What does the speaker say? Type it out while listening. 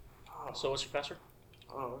So what's your password?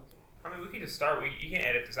 Oh, okay. I mean, we can just start. You can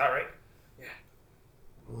edit this out, right? Yeah.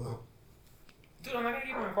 Dude, I'm not gonna give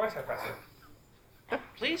you my Wi-Fi password.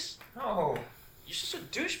 Please? No. You're such a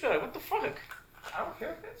douchebag. What the fuck? I don't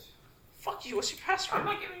care, bitch. Fuck you. What's your password? I'm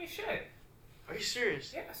not giving you shit. Are you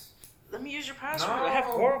serious? Yes. Let me use your password. No. I have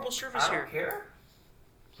horrible service I here. don't care.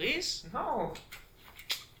 Please? No.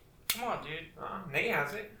 Come on, dude. Nate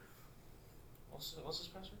has it. What's his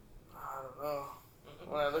password? I don't know.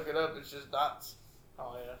 When I look it up, it's just dots.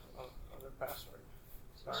 Oh, yeah. Other password.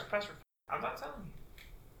 What's Sorry. your password? I'm not telling you.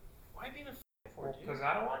 Why are you being a for, dude? Because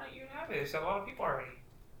I don't want you to have it. It's a lot of people already.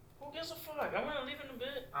 Who gives a fuck? I'm gonna leave in a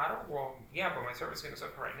bit. I don't. Well, yeah, but my server's is gonna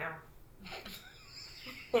suck right now.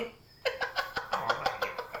 Oh, I'm not gonna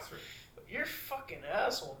give a password. You're a fucking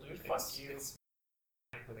asshole, dude. Fuck you. It's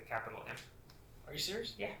with a capital M. Are you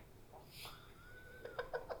serious? Yeah.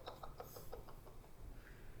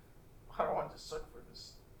 I don't want to suck for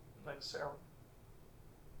this next hour.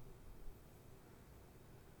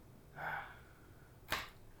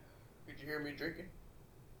 Did you hear me drinking?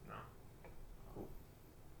 No.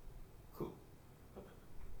 Cool.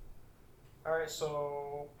 Alright,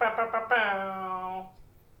 so. Pow, pow, pow, pow.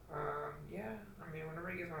 Yeah. I mean,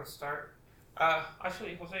 whenever you guys want to start.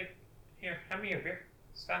 Actually, Jose, here, hand me your beer.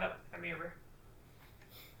 Stand up. Hand me your beer.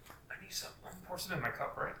 I need some. Pour some in my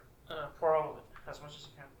cup, right? Pour all of it, as much as you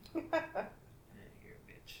can. You're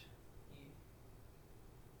a bitch.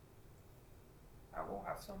 I will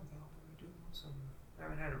have some though. I do want some. I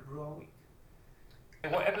haven't had a brew all week.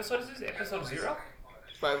 And what episode is this? Episode 0?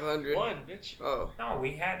 500. One, bitch. Oh. No,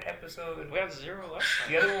 we had episode. We had 0 last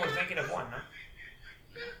time. The other one was negative 1, no?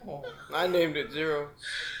 Oh. I named it 0.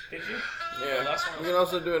 Did you? Yeah. last one We was- can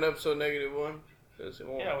also do an episode -1. Because it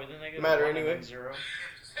won't Yeah, we didn't negative matter 1 and anyway. then 0.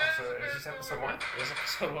 So is this episode 1? This is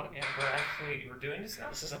episode 1, yeah. We're doing this now?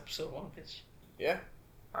 This is episode 1, bitch. Yeah.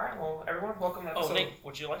 Alright, well, everyone, welcome to Oh, episode. Nate,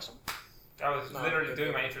 would you like some? I was No, literally good.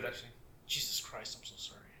 doing my introduction. Jesus Christ, I'm so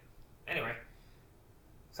sorry. Anyway.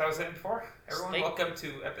 So I was saying before, everyone, Snake. welcome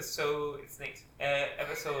to episode. It's Nate.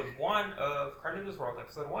 Episode 1 of Carnival's World.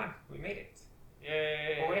 Episode 1. We made it.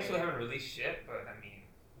 Yay. Well, we actually haven't released shit, but I mean,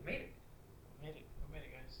 we made it. We made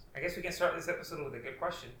it, guys. I guess we can start this episode with a good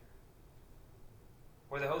question.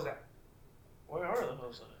 Where the hoes at? Where are the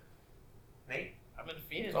hoes at? Nate? I've been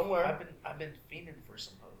fiending. Somewhere. I've been fiending for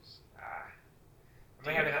some hoes. I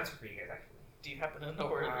may have an answer for you guys, actually. Do you happen to know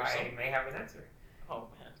where there's I some? may have an answer. Oh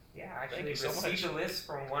man. Yeah, I actually you so received much. a list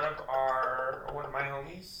from one of my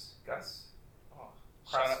homies, Gus. Oh,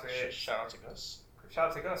 CrossFit. shout out to Gus. Shout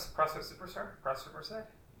out to Gus, CrossFit Superstar. CrossFit said.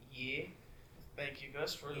 Yeah. Thank you,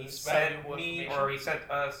 Gus, for He this sent valuable me, information. or he sent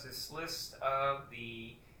us this list of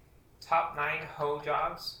the top 9 hoe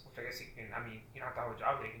jobs, which I guess you can, I mean, you don't have to have a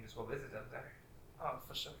job there, you can just go visit them there. Oh,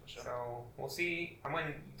 for sure. So, we'll see. I'm going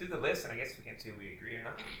to do the list, and I guess we can see if we agree or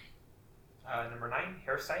not. Number 9,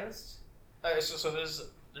 hairstylist. So there's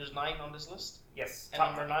 9 on this list, Yes, and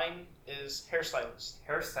top number 9 is hairstylist.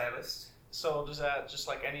 hairstylist. So does that just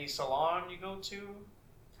like any salon you go to?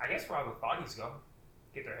 I guess where all the bodies go.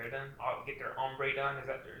 Get their hair done, get their ombre done. Is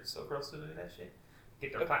that there's still girls still doing that shit?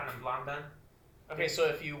 Get their platinum blonde done. Okay, so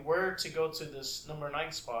if you were to go to this number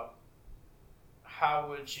 9 spot, how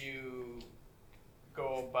would you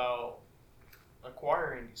go about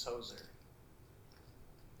acquiring these hoes there?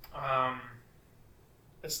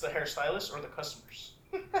 It's the hairstylist or the customers?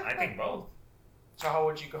 I think both. So how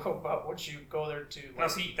would you go about? Would you go there to? Now,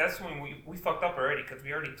 see, that's when we fucked up already because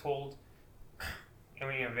we already told. I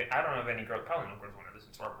mean, I don't know if any girl, probably no girls want to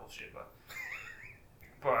listen to our bullshit, but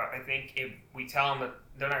I think if we tell them that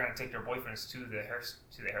they're not gonna take their boyfriends to the hair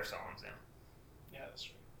salons now. Yeah, that's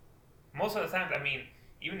true. Most of the times, I mean,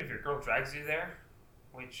 even if your girl drags you there,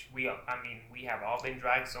 which we have all been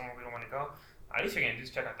dragged somewhere we don't want to go. At least you're gonna do is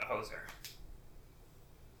check out the hoes there.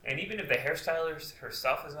 And even if the hairstylist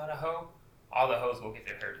herself is not a hoe, all the hoes will get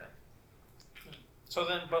their hair done. So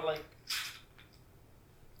then, but like,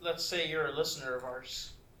 let's say you're a listener of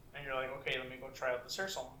ours, and you're like, okay, let me go try out this hair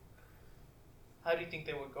salon. How do you think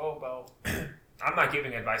they would go about? I'm not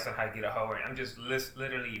giving advice on how to get a hoe. I'm just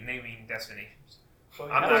literally naming destinations. Well,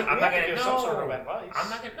 I'm not gonna give some sort of advice.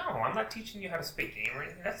 I'm not teaching you how to spit game or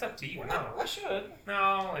anything. That's up to you. No, we should.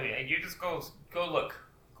 no. You just go look,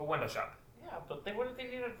 go window shop. Yeah, but what if they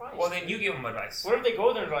need advice? Well, then you give them advice. What if they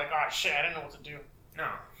go there and they're like, oh shit, I didn't know what to do. No.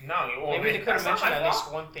 Well, Maybe they then could have that's not mentioned my at least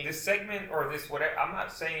fault. one thing. This segment or this whatever. I'm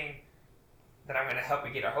not saying that I'm going to help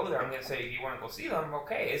you get a hoe there. I'm going to say if you want to go see them,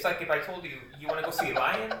 okay. It's like if I told you want to go see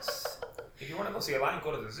lions. If you want to go see a lion,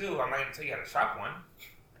 go to the zoo. I'm not going to tell you how to shop one,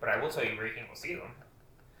 but I will tell you where you can go see them.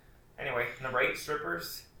 Anyway, number 8,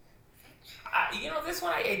 strippers. This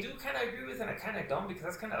one I do kind of agree with, and I kind of don't, because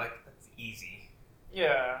that's kind of like that's easy.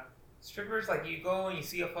 Yeah. Strippers, like you go and you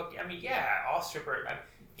see a fucking. I mean, yeah, all strippers. I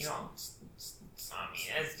don't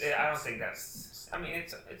think that's. I mean,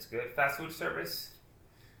 it's good. Fast food service.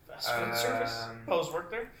 Fast food service. Hoes work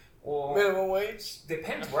there. Well, Minimum wage.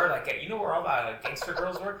 depends where. Like, where all the gangster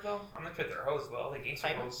girls work though. I'm not sure they're hoes. Well, the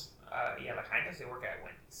gangster girls. Yeah, like Heinz, they work at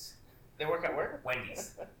Wendy's. They work at where?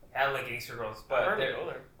 Wendy's. I like gangster girls, I but heard they go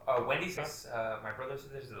there. Wendy's. My brother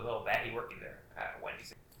said there's a little baddie working there at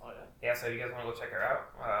Wendy's. Oh yeah. Yeah, so if you guys want to go check her out,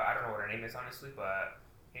 I don't know what her name is honestly, but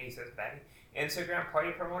yeah, he says baddie. Instagram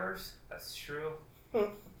party promoters. That's true.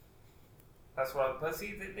 That's what. But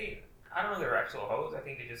see, I don't know they're actual hoes. I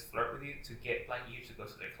think they just flirt with you to get like you to go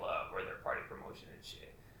to their club or their party promotion and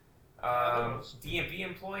shit. DMV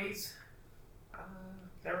employees.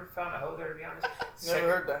 Never found a hoe there to be honest. Never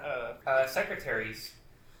heard that. Secretaries.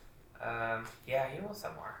 Yeah,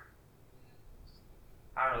 somewhere.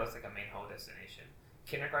 I don't know. That's like a main hoe destination.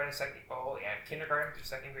 Kindergarten, kindergarten to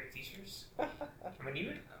second grade teachers. I mean,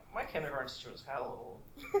 even my kindergarten teacher was hella old.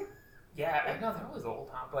 Yeah, I know they're always old,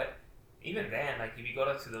 huh? But even then, like if you go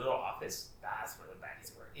to the little office, that's where the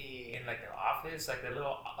baddies work. Yeah. In like the office, like the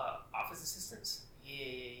little office assistants.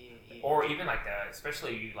 Yeah. Or even like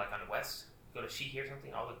especially you like on the west, go to She or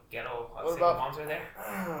something. All the ghetto What single about- moms are there.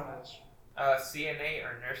 CNA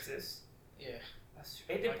or nurses. Yeah.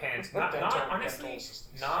 It depends. Like, Not honestly,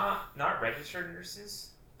 not registered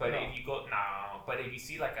nurses. But No. if you go but if you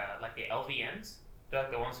see like the LVNs, they're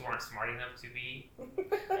like the ones who aren't smart enough to be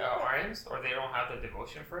RNs, or they don't have the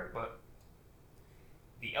devotion for it. But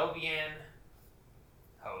the LVN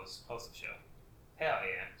host the show. Hell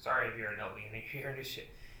yeah! Sorry if you're an LVN if you're hearing this shit.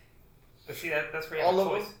 But see that's where you have All a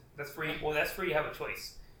of choice. them? That's where you have a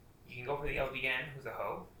choice. You can go for the LVN who's a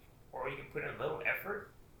hoe, or you can put in a little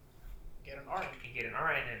effort. Get an RN. You can get an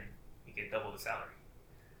RN and you get double the salary.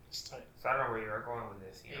 It's tight. So I don't know where you're going with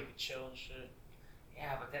this. You can chill and shit.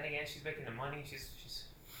 Yeah, but then again, she's making the money. She's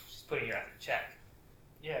putting your ass in check.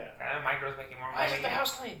 Yeah. My girl's making more Why money. is the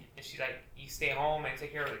house clean? And she's like, you stay home and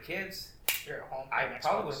take care of the kids. You're at home. I playing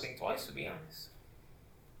probably Xbox. wouldn't think twice, to be honest.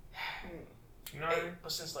 You know what I Hey, mean?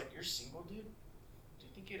 but since like you're single, dude, do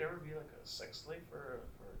you think you'd ever be like a sex slave for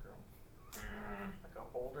a girl? Like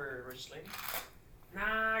a older rich lady?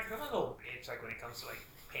 Nah, cause I'm a little bitch. Like when it comes to like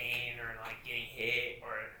pain or like getting hit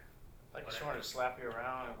or Like she wanted to slap you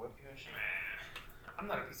around and whip you and shit. I'm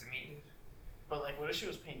not a piece of meat, dude. But like, what if she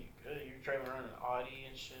was paying you good? You're driving around an Audi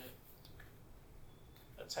and shit,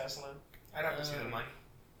 a Tesla. I'd have to see the money.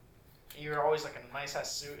 And you're always like in a nice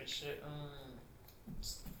ass suit and shit.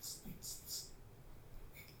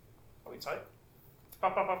 Are we tight? I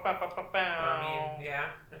mean, yeah,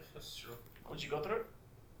 that's true. Would you go through it?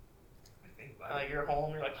 I think about it. Like you're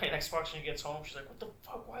home, you're like playing Xbox, and he gets home. She's like, "What the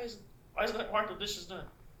fuck? Why aren't the dishes done?"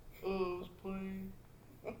 Oh, I was playing.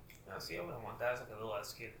 No, see, I wouldn't want that as like a little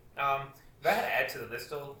ass kid. If I had to add to the list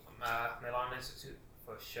though, Milan Institute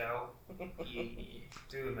for show. Yeah.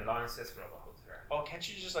 Dude, Milan Institute for all the hoes there. Oh, can't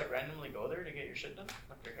you just like randomly go there to get your shit done,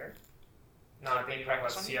 like your hair? No, I think you're talking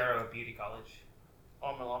about practice on you? Sierra Beauty College.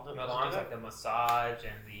 Oh, Milan doesn't do Milan's that? like the massage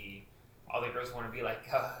and the all the girls want to be like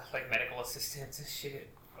medical assistants and shit.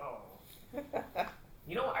 Oh.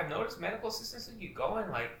 You know, I've noticed medical assistants when you go in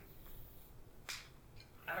like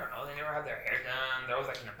I don't know, they never have their hair done. They're always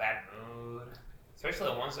like in a bad mood, especially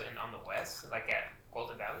the ones on the west, like at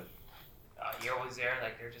Golden Valley. You're always there,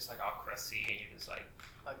 like they're just like all crusty, and you're just like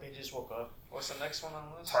Like they just woke up. What's the next one on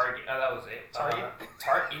the list? Target. Oh, that was it. Target?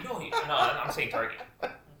 Target. No, I'm saying Target.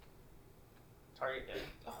 Target. Yeah.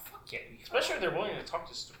 Oh fuck yeah, dude. Especially if they're willing to talk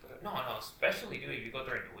to stupid. No, especially dude if you go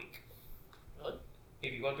during the week. Really?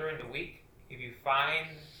 If you go during the week, if you find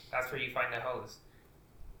that's where you find the hose.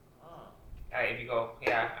 Oh. If you go,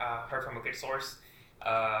 heard from a good source.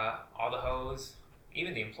 All the hoes,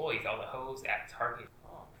 even the employees, all the hoes at Target.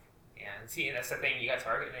 Oh. Yeah, and see, that's the thing. You got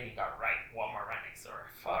Target, and then you got Walmart right next door.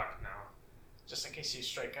 Fuck no. Just in case you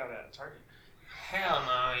strike out at Target. Hell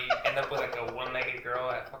no. You end up with like a one-legged girl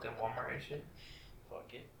at fucking Walmart and shit.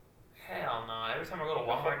 Fuck it. Hell no. Every time I go to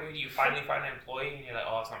Walmart, dude, you finally find an employee, and you're like,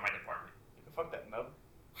 oh, it's not my department. You can fuck that nub.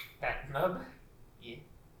 That nub?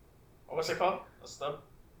 Oh, what's it called? A stub?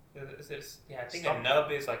 I think Stump. a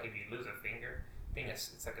nub is like if you lose a finger. I think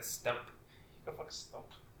it's like a stump. You can fuck a stump.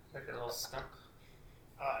 Like a little stump.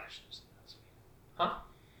 Oh, I shouldn't say that. That's mean. Huh?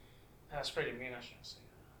 That's pretty mean. I shouldn't say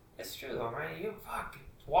that. It's true though, man. You fuck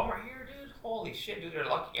Walmart here, dude. Holy shit, dude. They're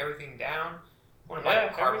locking everything down. I went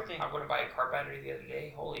everything. to buy a car battery the other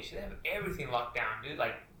day. Holy shit, they have everything locked down, dude.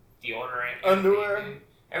 Like deodorant, Underwear. everything, dude.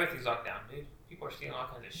 Everything's locked down, dude. People are stealing all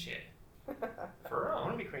kinds of shit. For real.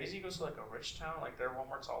 Wouldn't it be crazy? You go to like a rich town, like their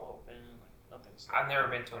Walmart's all open, like nothing's. I've never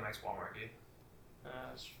been to a nice Walmart, dude.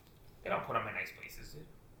 That's They don't put them in nice places, dude.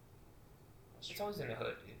 It's true. always in the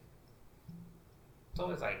hood, dude. It's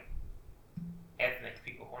always like ethnic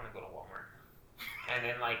people who want to go to Walmart, and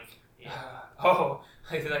then like, oh,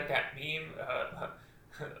 is it like that meme,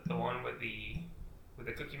 the one with the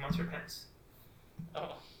Cookie Monster pants?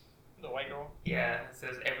 Oh, the white girl. Yeah, it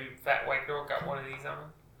says every fat white girl got one of these on,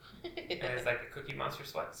 and it's like the Cookie Monster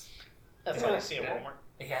sweats. That's how I see a Yeah. Walmart.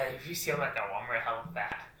 Yeah, if you see them at that Walmart, how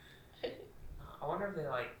fat. I wonder if they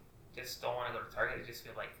like just don't want to go to Target. They just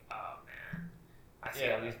feel like, oh man, I see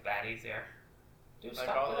Yeah. all these baddies there. Dude, Like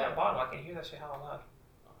stop all with that- that bottle. I can hear that shit hella loud.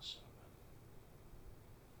 Oh, shit.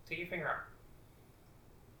 Take your finger out.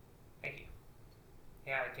 Thank you.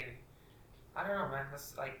 Yeah, I can. I don't know, man.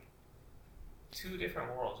 That's like two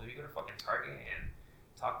different worlds. If you go to fucking Target and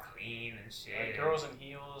talk clean and shit. Like girls in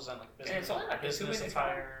heels and like Yeah, it's only like a business 2 minute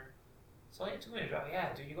attire. It's only a 2 minute drive.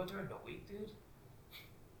 Yeah, dude, you go during the week, dude.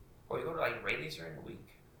 Or you go to like Rayleigh's during the week.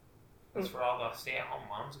 That's where all the stay-at-home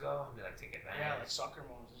moms go and they like take advantage. Yeah, like soccer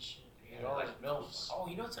moms and shit. Yeah, all like those milfs. Oh,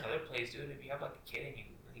 you know it's another place, dude. If you have like a kid and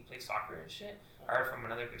he plays soccer and shit, I heard from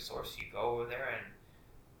another good source. You go over there and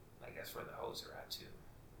like that's where the hoes are at too.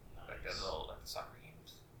 Like the Nice. little like the soccer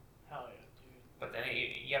games. Hell yeah, dude. But then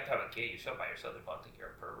you have to have a kid. You show up by yourself. They'll probably think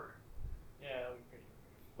you're a pervert. Yeah, that would be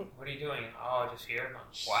pretty. What are you doing? Oh, just here.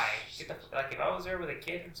 Why? Get the, like if I was there with a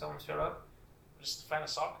kid and someone showed up, Just a fan of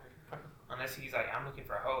soccer. unless he's like I'm looking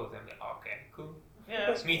for a hose, I'm like okay, cool. Yeah,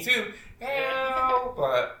 that's Me cool. too. Hell,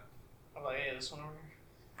 but I'm like, hey, this one over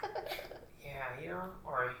here. yeah, you know,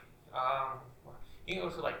 or you can go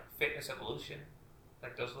to like Fitness Evolution,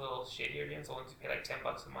 like those little shadier gyms, the ones you pay like $10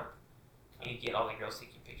 a month, and you get all the girls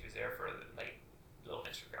taking pictures there for the, like little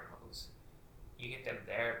Instagram hoes. You get them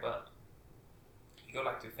there, but you go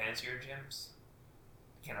like to fancier gyms,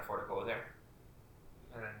 can't afford to go there,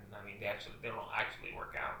 and then I mean they don't actually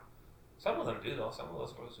work out. Some of them do though. Some of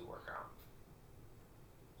those girls do work out.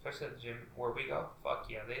 Especially at the gym where we go. Fuck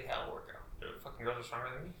yeah, they hell work out. The fucking girls are stronger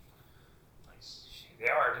than me. Nice. Shit, they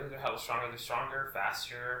are, dude. They're hella stronger. They're stronger,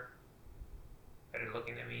 faster, better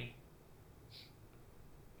looking than me.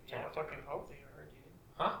 Yeah, I fucking hope they are, dude.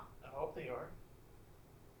 Huh? I hope they are.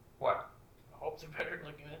 What? I hope they're better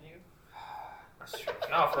looking than you. That's true.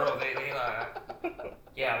 No, for real.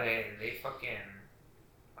 Yeah, they fucking.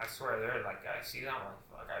 I swear, they're like, I see them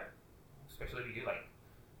like especially if you do like.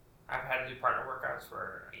 I've had to do partner workouts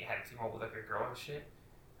where you had to team up with like a girl and shit,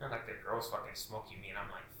 and like the girl's fucking smoking me, and I'm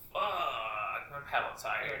like, fuck, I'm hella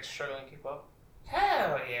You're tired. struggling to keep up.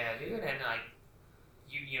 Hell yeah, dude, and like.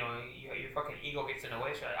 You know, your fucking ego gets in the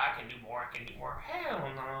way. So like, I can do more. I can do more. Hell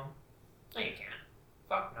no, no you can't.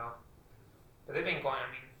 Fuck no. But they've been going.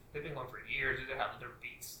 I mean, they've been going for years. They're having their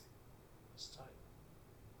beats. It's tight.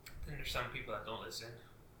 Then there's some people that don't listen.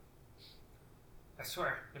 I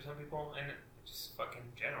swear, there's some people, and just fucking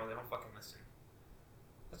general, they don't fucking listen.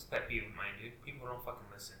 That's a pet peeve of mine, dude. People don't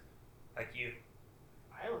fucking listen. Like you.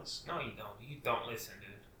 I listen. No, you don't. You don't listen,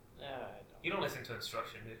 dude. Yeah, I don't. You don't listen to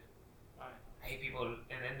instruction, dude. I I hate people,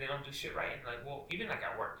 and then they don't do shit right. And like, well, even like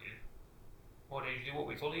at work, dude. Well, did you do what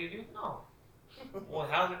we told you to do? No. Well,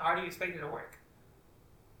 how do you expect it to work?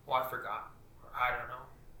 Well, I forgot. Or I don't know.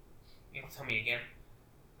 You have to tell me again.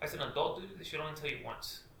 As an adult, dude, they should only tell you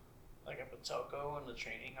once. Like at the telco and the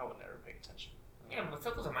training, I would never pay attention. Yeah, but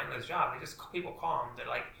Telco's a mindless job. They just people call them. They're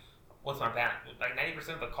like, "What's my balance?" Like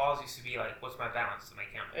 90% of the calls used to be like, "What's my balance to my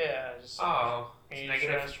account?" Yeah, just Oh, Can it's you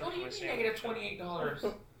negative. transfer What do you from mean my negative savings?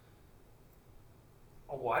 $28?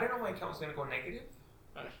 Oh, well, I didn't know my account was gonna go negative.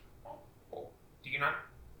 Oh, do you not?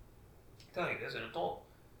 I'm telling you, as an adult,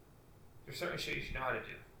 there's certain shit you should know how to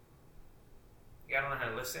do. You gotta learn how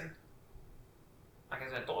to listen. Like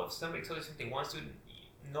as an adult, if somebody tells you something once, dude,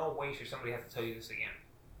 no way should somebody have to tell you this again.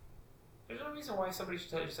 There's no reason why somebody should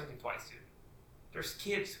tell you something twice, dude. There's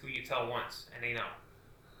kids who you tell once and they know.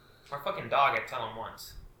 My fucking dog, I tell them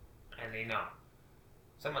once and they know.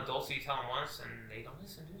 Some adults you tell them once and they don't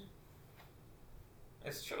listen, dude.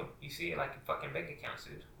 It's true. You see it like in fucking bank accounts,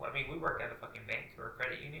 dude. Well, I mean, we work at a fucking bank or a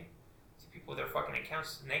credit union. See people with their fucking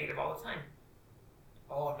accounts negative all the time.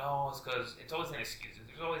 Oh no, it's because it's always an excuse.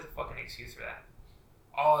 There's always a fucking excuse for that.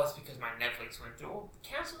 Oh, it's because my Netflix went through. Well,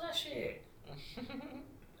 cancel that shit.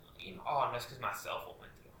 You know, oh, and that's because my cell phone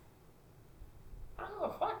went through. I don't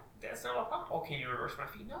give a fuck. That's not a problem. Oh, can you reverse my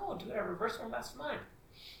fee? No, dude, I reversed one last month.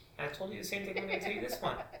 And I told you the same thing I'm going to tell you this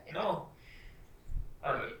month. No.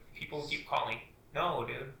 Or people keep calling. No,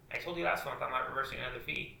 dude. I told you last month I'm not reversing another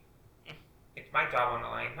fee. It's my job on the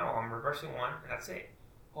line. No, I'm reversing one, and that's it.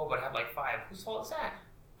 Oh, but I have like 5. Whose fault is that?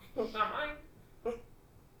 Not mine.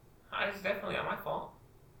 It's definitely not my fault.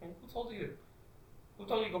 Who told you? Who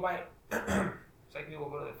told you to go buy it? It's like people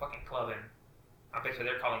go to the fucking club and I bet you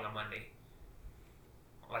they're calling on Monday.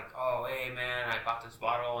 Like, oh, hey man, I bought this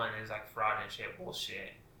bottle and it's like fraud and shit.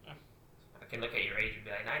 Bullshit. I can look at your age and be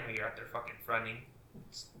like, I know you're out there fucking fronting.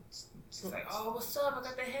 It's like, oh, what's up? I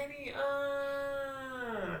got the Henny.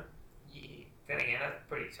 Yeah. Then again, that's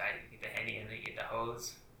pretty tight. You get the Henny and then you get the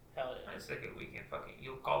hose. Hell yeah. It's a good weekend. Fucking,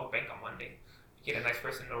 you'll call the bank on Monday. You get a nice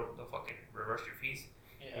person to fucking reverse your fees.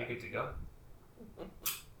 Yeah. You're good to go.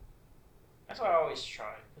 That's why I always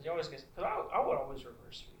try. Because you always get. Because I would always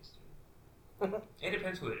reverse fees, dude. It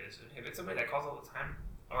depends who it is. If it's somebody that calls all the time,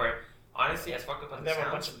 or honestly, as fucked up as They it have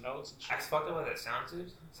a bunch sounds, of notes and shit. as fucked up as it sounds,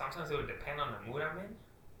 dude, sometimes it would depend on the mood I'm in.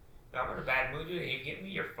 If I'm in a bad mood, dude, and you get me,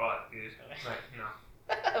 you're fucked, dude. Like, no.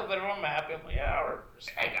 But if I'm happy, I'm like, yeah, I'll reverse.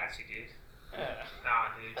 I got you, dude. Yeah.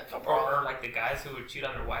 Nah, dude. No Or problem. like the guys who would cheat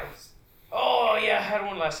on their wives. Oh yeah, I had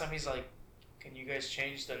one last time. He's like, "Can you guys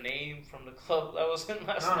change the name from the club that was in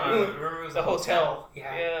last No, time?" remember it was The hotel.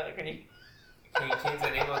 Yeah. Yeah. Can you? Can you change the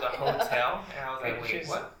name of the hotel? And I was like, wait, Jeez.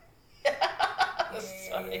 what? That's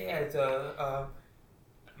funny. Yeah, it's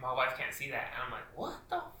my wife can't see that. And I'm like, what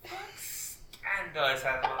the fuck? Scandalous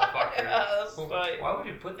ass motherfucker. Yeah, that's Who- funny. Why would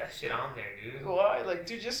you put that shit on there, dude? Why? Like,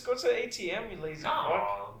 dude, just go to the ATM, you lazy fuck.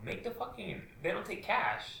 No, make the fucking. They don't take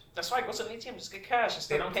cash. That's why I go to the ATM, just get cash They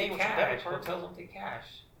instead don't of paying take with your debit cash. card. Hotels don't take cash.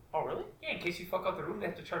 Oh really? Yeah, in case you fuck up the room, they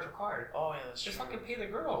have to charge a card. Oh yeah, that's Just true. fucking pay the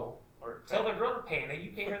girl. Or Tell the girl to pay, and then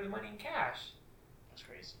you pay her the money in cash. That's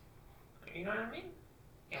crazy. You know what I mean?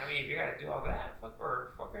 Yeah, I mean, if you gotta do all that, fuck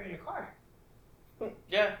her in your car.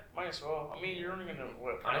 Yeah, might as well. I mean, you're only gonna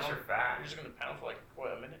what? Unless pound? you're fat. You're just gonna pound for like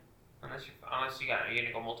what, a minute? Unless you're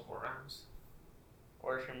gonna go multiple rounds.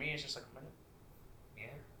 Or for me, it's just like a minute.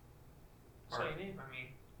 Yeah. That's all you need. I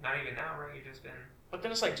mean, not even now, right? You've just been. But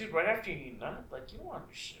then it's like, dude, right after you nut, like you don't want to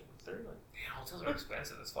do shit with her. Like Damn, hotels are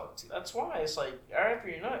expensive as fuck too. that's why it's like right after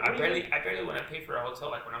you nut. I barely when I pay for a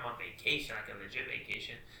hotel, like when I'm on vacation, like a legit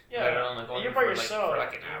vacation. Yeah, Let alone, like, going you're there by for, yourself.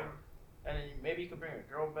 like an hour. And then maybe you could bring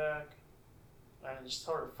a girl back, and then just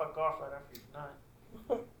tell her to fuck off right after you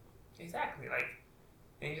nut. Exactly, like,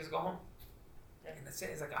 then you just go home. Yeah. And that's it.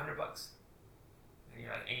 It's like $100. And you're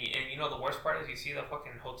like, and you know the worst part is you see the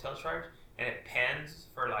fucking hotel charge, and it pans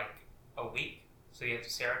for like a week. So you have to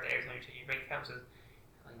stare at the every time you check your bank account. So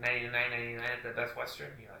like $99.99 at the Best Western.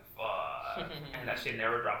 You're like, fuck. And that shit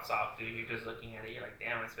never drops off, dude. You're just looking at it. You're like,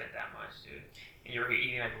 damn, I spent that much, dude. And you're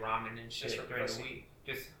eating like ramen and shit Just for during the pussy. week.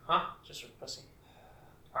 Just, huh? Just for pussy.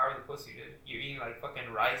 Power of the pussy, dude. You're eating like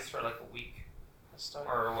fucking rice for like a week That's tough.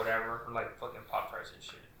 or whatever, or like fucking Pop Tarts and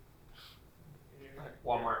shit. Like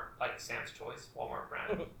Walmart, like Sam's Choice, Walmart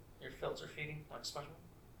brand. You're filter feeding like SpongeBob.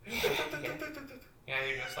 Yeah,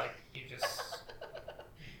 you're just like you're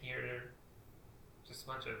just a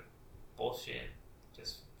bunch of bullshit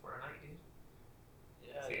just for a night, dude.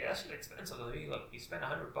 Yeah. See, that shit expensive though. You spend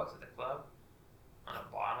 $100 at the club on a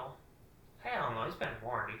bottle. Hell no, you spend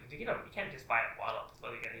more, dude. 'Cause you can't just buy a bottle at the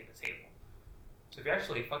club. You gotta get the table. So if you're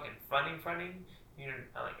actually fucking fronting, you know,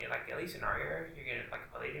 like at least in our area, you're gonna like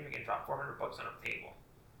a lady, you're gonna drop $400 on a table.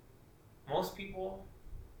 Most people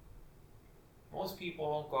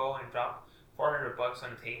go and drop $400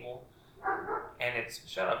 on a table, and it's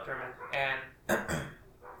shut up, German. And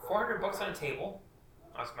 $400 on a table.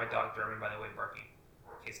 That's my dog German, by the way, barking.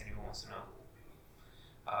 In case anyone wants to know.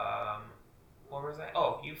 What was that?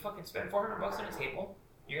 Oh, you fucking spend $400 on a table.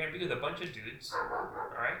 You're gonna be with a bunch of dudes. All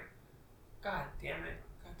right. God damn it.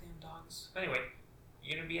 Goddamn dogs. Anyway,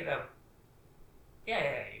 you're gonna be at a.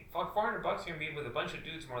 Yeah. For $400, you're gonna be with a bunch of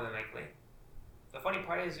dudes more than likely. The funny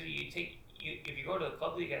part is, if you go to the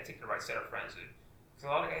club, you gotta take the right set of friends, dude. Because a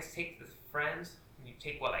lot of guys take the friends, and you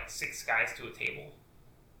take like 6 guys to a table,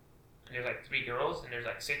 and there's like 3 girls, and there's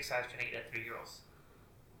like 6 guys trying to get at 3 girls.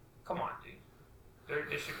 Come on, dude.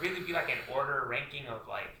 There should really be like an order ranking of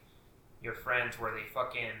like your friends where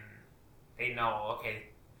they know, okay,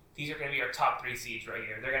 these are gonna be our top 3 seeds right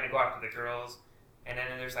here. They're gonna go after the girls, and then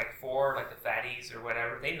there's like 4 like the fatties or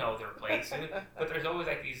whatever. They know their place, but there's always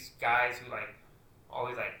like these guys who like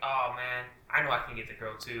always like, oh man, I know I can get the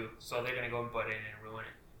girl too, so they're gonna go and butt in and ruin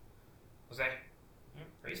it. Jose,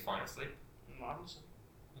 are you falling asleep? No, I'm just.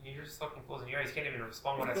 You're just fucking closing your eyes. You can't even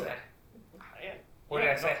respond what I said. Yeah. What did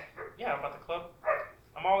I say? Yeah, about the club.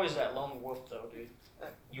 I'm always that lone wolf though, dude.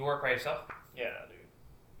 You work by yourself? Yeah, dude.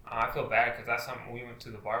 I feel bad because last time we went to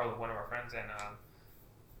the bar with one of our friends, and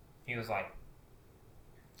he was like,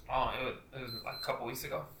 "Oh, it was like a couple weeks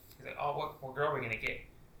ago." He's like, "Oh, what girl are we gonna get?"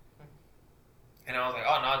 And I was like,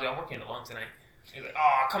 "Oh no, dude, I'm working alone tonight." He's like,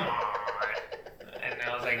 "Oh, come on!" And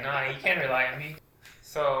I was like, "Nah, you can't rely on me."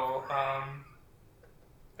 So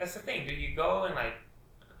That's the thing, dude. You go and like,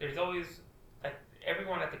 there's always like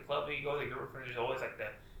everyone at the club that you go, the group of friends. There's always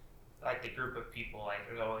like the group of people. Like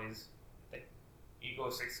there's always like you go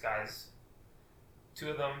 6 guys. 2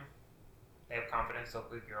 of them, they have confidence. They'll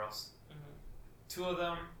good girls. 2 of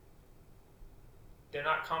them, they're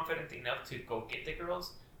not confident enough to go get the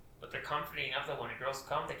girls, but they're confident enough that when the girls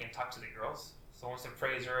come, they can talk to the girls. So once the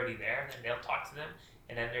prey is already there, then they'll talk to them.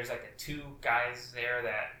 And then there's like the 2 guys there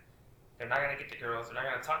that they're not gonna get the girls, they're not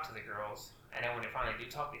gonna talk to the girls, and then when they finally do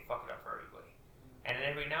talk, they fuck it up for everybody. And then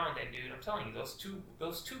every now and then, dude, I'm telling you, those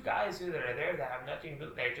two guys, dude, that are there that have nothing,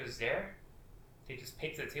 they're just there. They just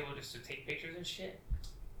pick the table just to take pictures and shit.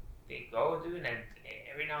 They go, dude, and then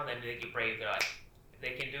every now and then they get brave. They're like, if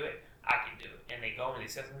they can do it, I can do it. And they go and they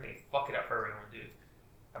say something, they fuck it up for everyone, dude.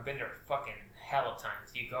 I've been there fucking hell of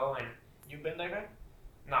times. You go and You've been that guy?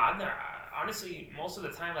 no, I'm not. Honestly, most of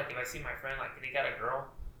the time, like if I see my friend, like they got a girl,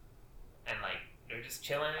 and like they're just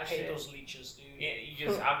chilling and I shit. hate those leeches, dude.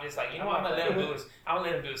 Yeah, I'm just like, you know what? I'm gonna let him do his. I'm gonna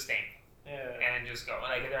let him do his thing, Yeah. and just go.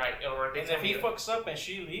 Like they're like, or they And tell if me, he fucks up and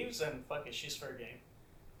she leaves, then fuck it, she's fair game.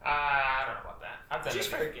 I don't know about that. I've done She's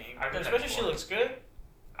that fair before. game. I've done that Especially if she before. looks good.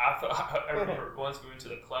 I remember once we went to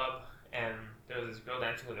the club and there was this girl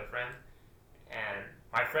dancing with a friend, and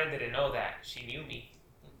my friend didn't know that she knew me,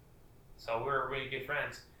 so we were really good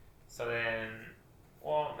friends. So then,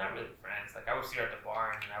 well, not really friends. Like I would see her at the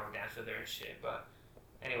bar and I would dance with her and shit. But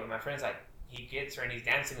anyway, my friend's like, he gets her and he's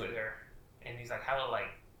dancing with her, and he's like, hella like,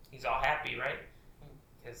 he's all happy, right?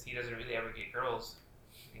 Because he doesn't really ever get girls,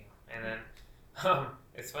 you know. And then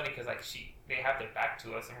it's funny because like they have their back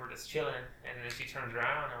to us and we're just chilling, and then she turns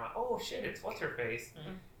around and I'm like, oh shit, it's what's her face,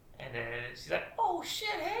 and then she's like, oh shit,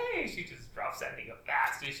 hey, she just drops that nigga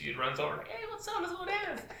fast, dude. She runs over like, hey, what's up, let's go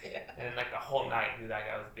dance. Yeah. And then like the whole night, dude, that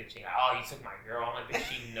guy was bitching, oh, you took my girl. I'm like,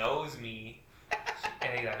 bitch, she knows me.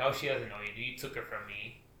 And he's like, no, she doesn't know you, dude, you took her from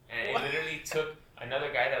me. And What? it literally took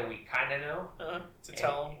another guy that we kind of know To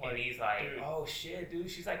tell him, and like, he's like, dude. oh shit, dude,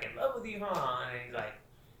 she's like in love with you, huh? And he's like,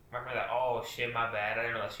 my friend like, oh shit, my bad, I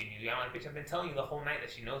didn't know that she knew you. I'm like, bitch, I've been telling you the whole night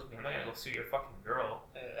that she knows me. I'm not gonna go sue your fucking girl.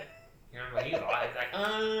 You know, but he's like,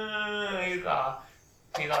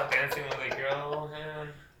 he's all dancing with a girl, man.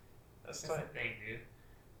 that's That's like, the thing,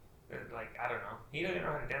 dude. Like, I don't know. He doesn't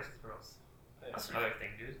know how to dance with girls. That's another thing,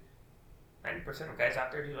 dude. 90% of guys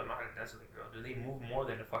out there, dude, don't know how to dance with a girl. Dude, they move more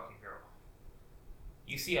than a fucking girl.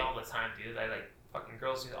 You see it all the time, dude. Like fucking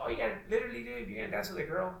girls do. Oh, you gotta literally, dude. If you're gonna dance with a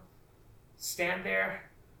girl, stand there,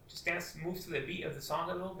 just dance, move to the beat of the song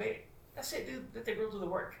a little bit. That's it, dude. Let the girl do the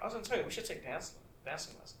work. I was gonna tell you, we should take dancing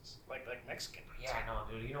lessons, like Mexican. Yeah, I know,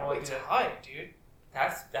 dude. You know Oh, what, it's dude? high, dude.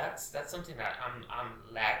 That's something that I'm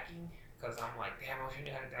lacking because I'm like, damn, I wish I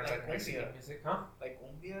knew how to dance Like like Mexican cumbia. music, huh? Like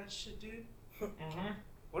cumbia shit, dude. Mm-hmm.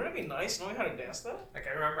 Wouldn't it be nice knowing how to dance that? Like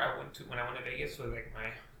I remember when I went to Vegas with like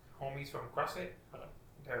my homies from CrossFit.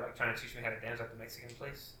 They're like trying to teach me how to dance at the Mexican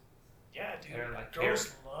place. Yeah, dude. They're like,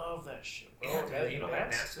 Girls love that shit, bro. yeah, dude, you know how to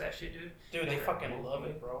dance? dance to that shit, dude? Dude, they They're fucking like, love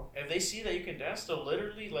it, bro. If they see that you can dance, they'll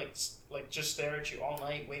literally like just stare at you all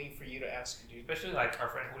night, waiting for you to ask, dude. Especially like our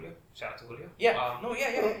friend Julio. Shout out to Julio. Yeah. No.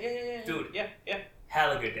 Yeah. Dude. Yeah.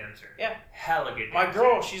 Hella good dancer. Yeah. Hella good dancer. My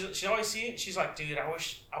girl, she always see it. She's like, dude, I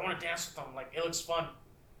want to dance with them. Like, it looks fun.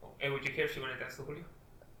 Hey, would you care if she went to dance with Julio?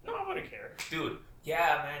 No, I wouldn't care. Dude,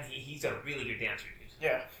 yeah, man, he's a really good dancer, dude.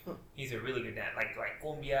 Yeah. He's a really good dancer. Like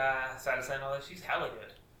cumbia, salsa, and all that. She's hella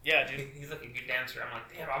good. Yeah, dude. He's like a good dancer. I'm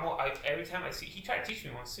like, damn. Every time I see, he tried to teach me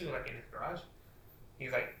once too, like in his garage.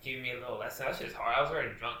 He's like giving me a little lesson. That shit's hard. I was already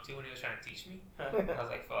drunk too when he was trying to teach me. I was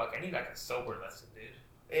like, fuck, I need like a sober lesson, dude.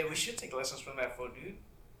 Hey, we should take lessons from that fool, dude.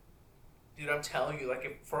 Dude, I'm telling you, like,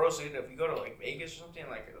 if for us, dude, if you go to like Vegas or something,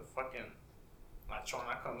 like the fucking La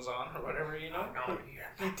Chona comes on or whatever, you know. No,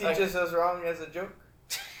 He teaches us wrong as a joke.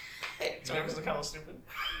 So it was kind of stupid.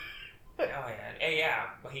 Oh yeah, hey yeah,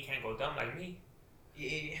 but he can't go dumb like me.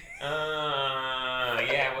 Yeah.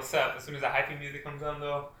 Yeah. What's up? As soon as the hyphy music comes on,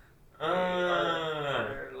 though.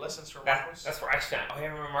 Our lessons from Marcos. That's where I shine. Oh yeah,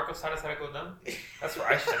 remember Marcos taught us how to go dumb? That's where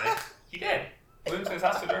I shine. He did. We went to his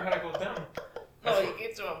house to learn how to go dumb. No, he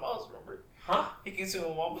came to my mom's, remember? Huh? He came to my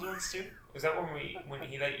mom's once too. Was that when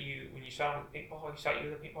he let you when you shot him with a paintball? He shot you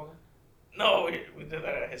with a paintball gun? No, we did that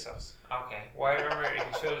at his house. Okay. Well, I remember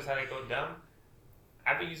he showed us how to go dumb.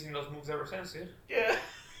 I've been using those moves ever since, dude. Yeah.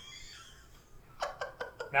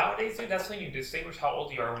 Nowadays, dude, that's when you distinguish how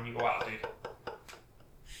old you are when you go out, dude.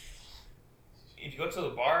 If you go to the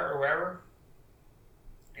bar or wherever,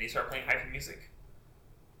 and you start playing hyphy music,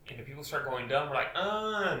 and the people start going dumb, we're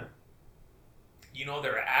like, you know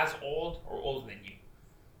they're as old or older than you.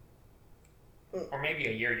 Or maybe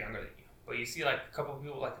a year younger than you. But you see like a couple of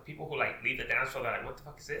people, like the people who like leave the dance floor, they're like, what the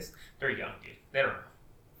fuck is this? They're young, dude. They don't know.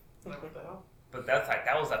 Like, what the hell? But that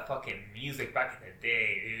was like fucking music back in the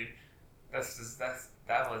day, dude.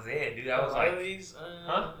 That was it, dude. That was like, O'Reilly's,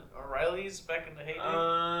 huh? O'Reilly's back in the heyday.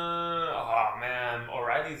 Oh man,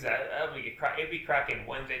 O'Reilly's it'd be cracking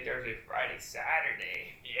Wednesday, Thursday, Friday,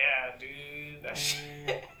 Saturday. Yeah, dude. That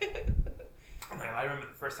shit. Man, I remember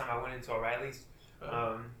the first time I went into O'Reilly's.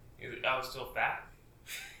 I was still fat,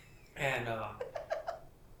 and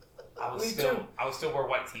I was Me still too. wear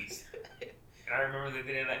white tees. And I remember they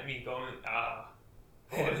didn't let me go in.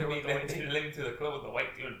 They Oh, didn't with the white tee? let me to the club with the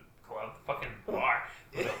white tee. Go out the fucking bar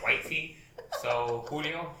with a white tee. So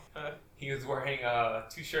Julio, he was wearing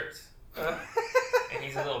 2 shirts, and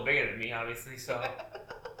he's a little bigger than me, obviously. So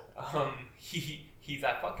he's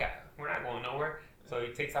like, fuck it, we're not going nowhere. So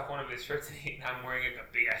he takes off one of his shirts, and I'm wearing like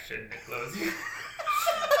a big ass shirt in the clothes.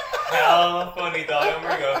 Hella funny, dog.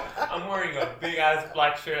 I'm wearing a big ass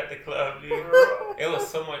black shirt at the club, dude. It was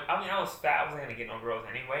so much. I mean, I was fat. I wasn't gonna get no girls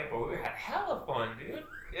anyway, but we had hella fun, dude.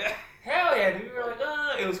 Yeah. Hell yeah, dude. We were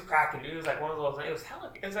like, it was cracking, dude. It was like one of those. It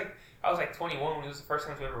was like I was like 21 when it was the first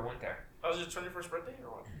time we ever went there. That was your 21st birthday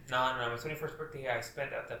or what? No, my 21st birthday I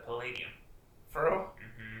spent at the Palladium. For real?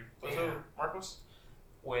 Mm-hmm. With who? Marcos?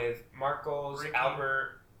 With Marcos, Ricky.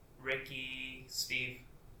 Albert, Ricky, Steve.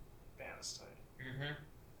 Man, that's tight. Mm-hmm.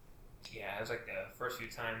 Yeah, it was like the first few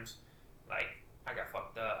times, like, I got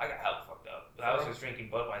fucked up. I got hella fucked up. But I was just drinking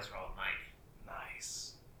Budweiser all night.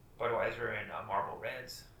 Nice. Budweiser and Marlboro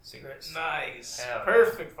Reds cigarettes. Nice. Hell yeah.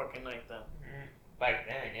 Perfect fucking night then. Mm-hmm. Back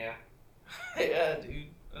then, yeah. Yeah, dude.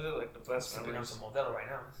 Those are like the best Sipping on memories. some Modelo right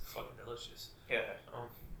now. It's fucking delicious. Yeah.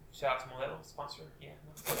 Shout out to Modelo, sponsor. Yeah.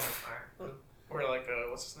 Alright. Or like,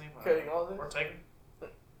 what's his name? Cutting all this? Ortega?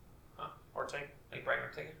 Huh? Ortega? Like Brian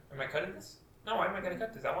Ortega. Am I cutting this? No, why am I gonna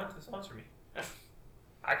cut this? I want to sponsor me.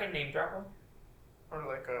 I can name drop them. Or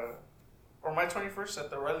like, or my 21st at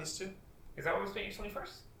the Riley's too. Is that what we spent your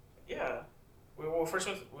 21st? Yeah. We went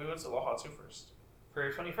to Loja too first. For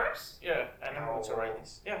your 21st? Yeah, and then we went to No.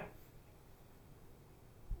 Riley's. Yeah.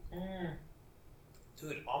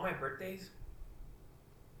 Dude, all my birthdays,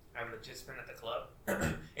 I legit spent at the club.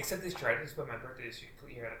 Except this year, I didn't spend my birthday this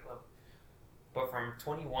year at a club. But from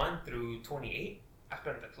 21 through 28, I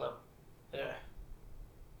spent at the club. Yeah.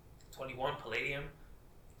 21, Palladium.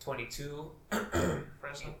 22,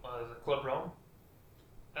 Fresno. was Club Rome.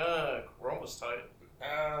 Rome was tight.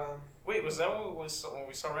 Um, Wait, was that when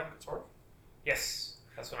we saw Rand Couture? yes,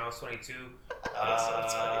 that's when I was 22. That's so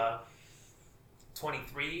tight.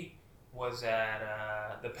 23 was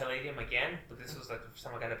at the Palladium again, but this was like the first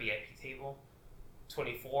time I got a VIP table.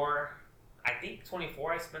 24, I think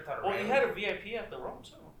 24 I spent out of Oh, you had a VIP at the Rome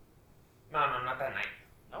too. No, not that night.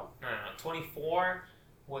 No? No. 24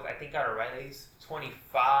 was, I think, out of Riley's.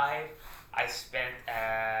 25 I spent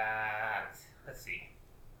at, let's see.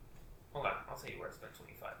 Hold on, I'll tell you where I spent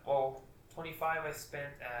 25. Well, 25 I spent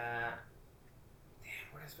at, damn,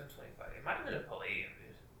 where did I spend 25? It might have been a Palladium,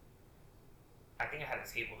 dude. I think I had a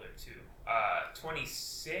table there too.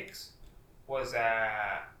 26 was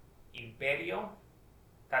at Imperio.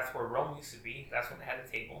 That's where Rome used to be. That's when they had a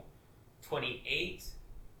table. 28.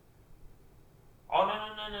 Oh,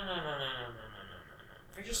 no.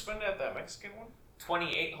 Did you spend it at that Mexican one?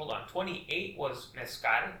 28, hold on. 28 was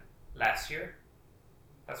Mezcal last year.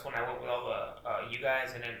 That's when I went with all the, you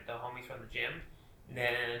guys and then the homies from the gym. And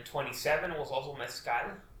then 27 was also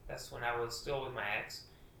Mezcal. That's when I was still with my ex.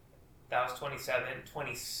 That was 27.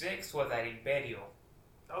 26 was at Imperio.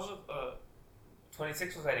 That was with,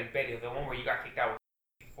 26 was at Imperio, the one where you got kicked out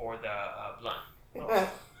for the blunt.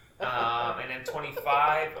 oh. And then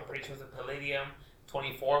 25, I'm pretty sure was at Palladium.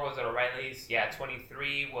 24 was at O'Reilly's. Yeah,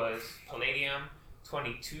 23 was Palladium.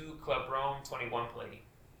 22 Club Rome. 21 Palladium.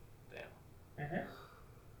 Damn. Mm-hmm.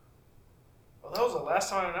 Well, that was the last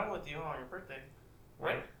time I went with you on your birthday.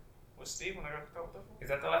 Right? With Steve when I got hooked up with him? Is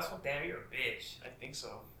that the last one? Damn, you're a bitch. I think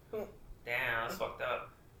so. Damn, that's fucked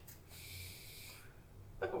up.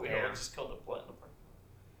 We Damn. all just killed a plant in the park.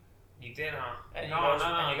 You did, huh? And No,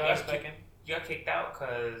 you got us back in You got kicked out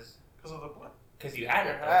because of the plant. you had it.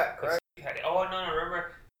 Your hat, though. 'Cause right? you had it. Oh no,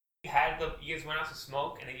 remember you guys went out to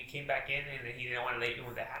smoke and then you came back in and then he didn't want to let you in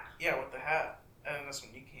with the hat. Yeah, with the hat. And then that's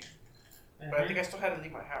when you came. But I think I still had to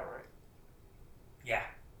leave my hat, right? Yeah.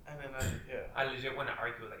 And then, yeah. I legit went to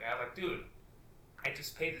argue with the guy. I was like, dude, I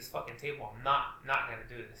just paid this fucking table. I'm not gonna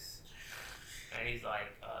do this. And he's like,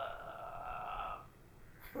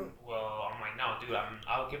 well, I'm like, no, dude,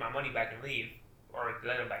 I'll get my money back and leave, or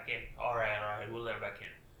let him back in. All right, we'll let him back in.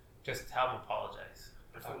 Just have him apologize.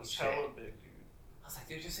 If Oh, it was shit. hella big, dude. I was like,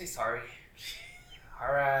 dude, just say sorry.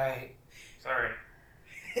 All right, sorry.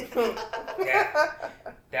 Yeah.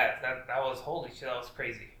 That was holy shit. That was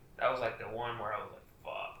crazy. That was like the one where I was like,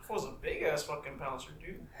 fuck. fool's a big ass fucking bouncer,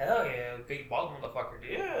 dude. Hell yeah, big bald motherfucker,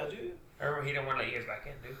 dude. Yeah, dude. I remember he didn't want to let you guys back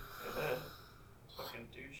in, dude. Yeah. Fucking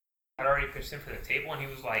douche. I'd already pitched in for the table, and he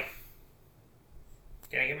was like,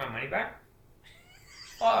 "Can I get my money back?"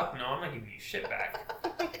 Fuck no, I'm not giving you shit back.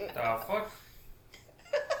 The fuck?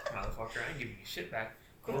 Motherfucker, I ain't giving you shit back.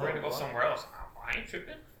 We're gonna go somewhere else. I ain't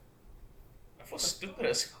tripping. I feel stupid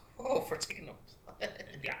as hell for taking a blunt.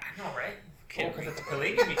 Yeah, I know, right? Can't Because be-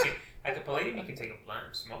 at the Palladium, you can take a blunt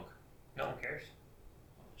and smoke. No one cares.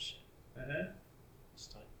 Oh shit. Uh-huh. It's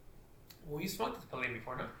tight. Well, you smoked at the Palladium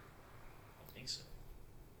before, no? I think so.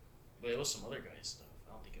 But it was some other guy's stuff.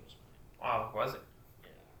 I don't think it was mine. Oh, was it?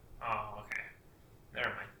 Yeah. Oh, okay. Never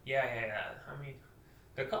mind. Yeah. I mean,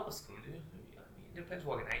 the club was cool, dude. I mean, it depends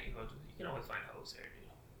what night you go to. You can always find hoes there, dude.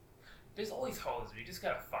 There's always hoes, dude. You just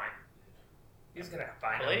gotta find them, dude. You just gotta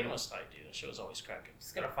find Palladium them. was tight, dude. That shit was always cracking. You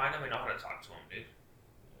just gotta find them and know how to talk to them, dude.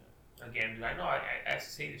 Again, dude, I know I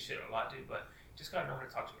say this shit a lot, dude, but you just gotta know how to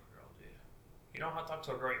talk to a girl, dude. You don't know how to talk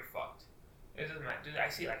to a girl, you're fucked. It doesn't matter, dude. I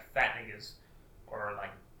see like fat niggas or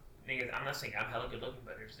like niggas. I'm not saying I'm hella good looking,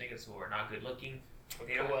 but there's niggas who are not good looking. But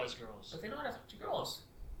They don't- cool ass girls. But they know how to talk to girls.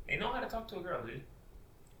 They know how to talk to a girl, dude.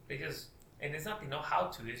 They just, and it's not they know how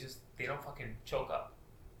to. It's just they don't fucking choke up.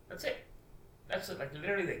 That's it. That's like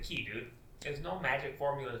literally the key, dude. There's no magic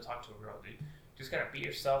formula to talk to a girl, dude. Just gotta be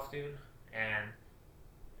yourself, dude, and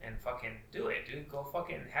fucking do it, dude. Go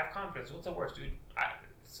fucking have confidence. What's the worst, dude?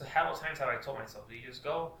 So how many times have I told myself, dude, you just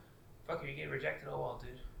go, fuck, if you get rejected, oh well,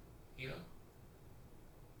 dude. You know?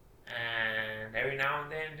 And every now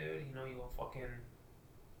and then, dude, you know, you will fucking,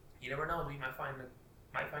 you never know, dude, you might find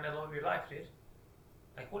the love of your life, dude.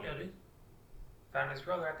 Like Julio, dude. Found his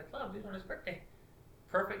girl there at the club, dude, on his birthday.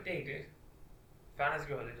 Perfect day, dude. Found his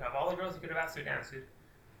girl, dude. Of all the girls he could have asked to dance, dude.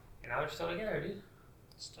 And now they're still together, dude.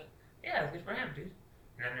 It's tight. Yeah, it's good for him, dude.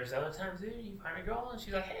 And then there's other times, dude, you find a girl and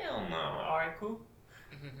she's like, hell no. Alright, cool.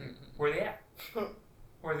 Where they at?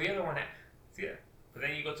 Where's the other one at? See that? But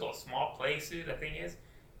then you go to a small place, dude. The thing is,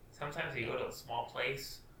 sometimes you go to a small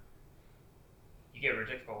place, you get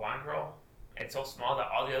rejected for one girl. It's so small that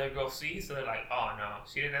all the other girls see, so they're like, oh no,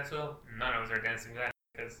 she didn't dance with him. None of us are dancing with that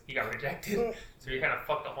because he got rejected. So you kind of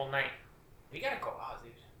fucked the whole night. We gotta go out,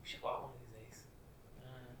 dude. We should go out one of these days.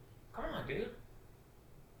 Come on, dude.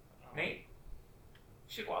 Nate,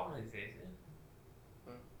 we should go out one of these days, dude.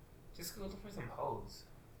 Just go look for some hoes.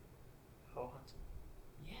 Hoe hunting.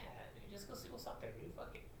 Yeah, dude, just go see what's out there, dude.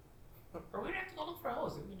 Fuck it. Or we don't have to go look for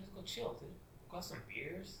hoes, dude. We can just go chill, dude. Go have some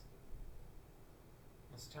beers.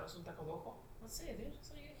 Nos echamos un taco loco. Let's say it, dude.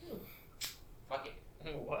 That's all you gotta do. Fuck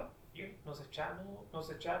it. What? Nos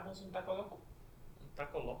echamos un taco loco. Un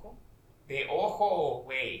taco loco? De ojo,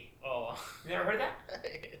 way. Oh. You never heard that?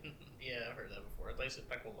 Yeah, I've heard that before. I thought you said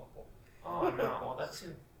taco loco. Oh no, well that's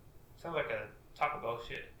sounds like a Taco Bell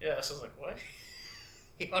shit. Yeah, I was like, what?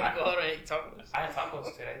 You want to go out and eat tacos? I had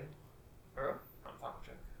tacos today. Bro? I'm taco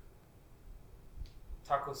truck.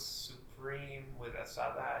 Taco Supreme with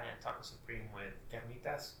asada and Taco Supreme with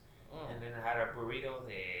carnitas. Oh. And then I had a burrito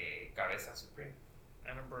de cabeza supreme.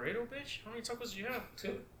 And a burrito, bitch? How many tacos did you have?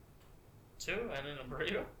 2. Two? And then a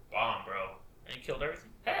burrito? Bomb, bro. And you killed everything?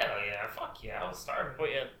 Hell yeah, fuck yeah, I was starving.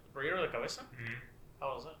 Wait, yeah, burrito de cabeza? Mm-hmm.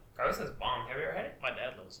 How was that? Cabeza's bomb. Have you ever had it? My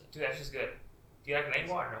dad loves it. Dude, that's just good. Do you like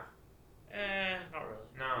lengua or no? Not really.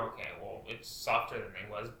 No, okay, well, it's softer than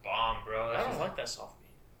lengua. It's bomb, bro. I That's don't just, like that soft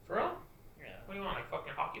meat. For real? Yeah. What do you want, like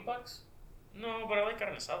fucking hockey pucks? No, but I like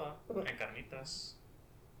carne asada and carnitas.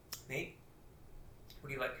 Nate? What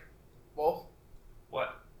do you like? Both.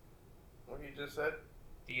 What? What you just said?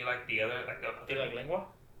 Do you like the other, like the Do you like lengua?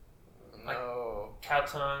 Like- No. cow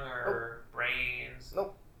tongue or brains?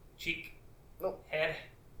 Nope. Cheek? Nope. Head?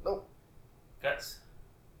 Nope. Guts?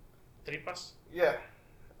 Tripas? Yeah.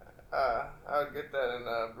 I would get that in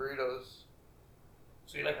burritos.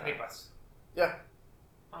 So you like tripas? Yeah.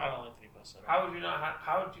 I don't like tripas at all. How would you not?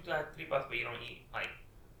 How would you like tripas, but you don't eat like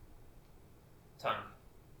tongue?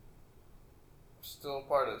 Still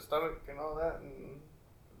part of the stomach and all that and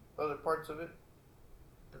other parts of it.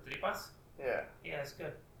 The tripas? Yeah. Yeah, it's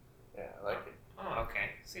good. Yeah, I like it. Oh,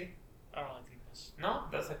 okay. See, I don't like tripas. no,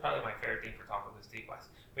 that's like probably my favorite thing for tacos is tripas.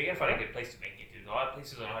 But you gotta find a good place to make it, dude. A lot of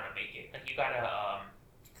places don't know how to make it. Like you gotta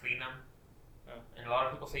clean them, and a lot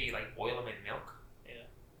of people say you like boil them in milk.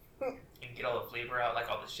 Yeah. And get all the flavor out, like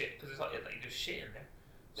all the shit, because like there's shit in there.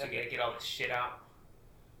 So you gotta get all the shit out,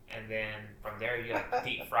 and then from there you like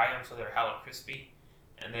deep fry them so they're hella crispy,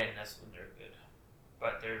 and then that's when they're good.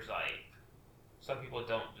 But there's like some people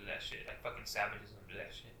don't do that shit. Like fucking savages don't do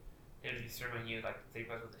that shit. They'll be serving you like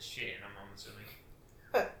tripas with the shit in them. I'm assuming.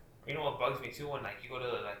 You know what bugs me too when like you go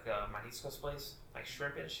to like the Mariscos place, like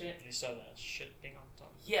shrimp and shit. You saw that shit thing on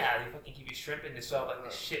top. Yeah, they fucking give you shrimp and they still have like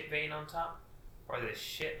the shit vein on top, or the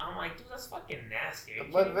shit. I'm like, dude, that's fucking nasty. Are The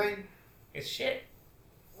you mud kidding me? vein. It's shit.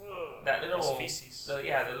 Ugh, That little, that's feces. the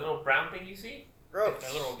little brown thing you see. Gross.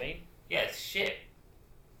 That little vein. Yeah, it's shit.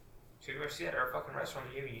 So if you ever see that at a fucking restaurant,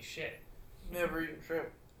 they're giving you shit. Never eaten shrimp.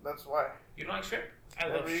 That's why. You don't like shrimp? I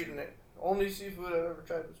love Never shrimp. eaten it. Only seafood I've ever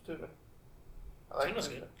tried was tuna. I like Tuna's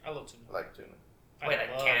tuna. good. I love tuna. I like tuna. Wait, I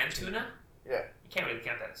like love canned tuna? Yeah. You can't really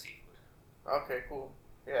count that as seafood. Okay, cool.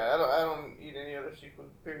 Yeah, I don't eat any other seafood.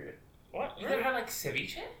 Period. What? You never had like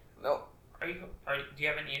ceviche? Nope. Do you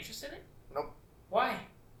have any interest in it? Nope. Why?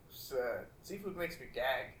 Seafood makes me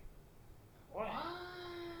gag. Why? What?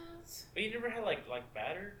 But you never had like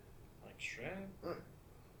batter, like shrimp.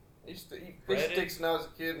 I used to eat fish Breaded? sticks when I was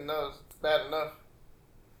a kid, and that was bad enough.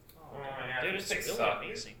 Oh, yeah, dude, fish it's sticks really suck, dude.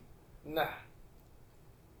 amazing. Nah.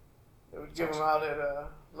 They would give them out at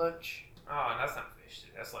lunch. Oh, that's not fish,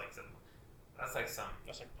 dude. That's like some That's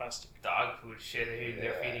like plastic. dog food shit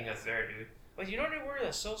they're Yeah. feeding us there, dude. But you know anywhere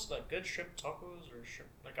that sells like good shrimp tacos or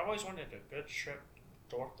shrimp? Like I've always wanted a good shrimp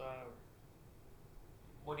torta. Or...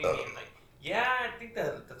 What do you mean? Like, yeah, I think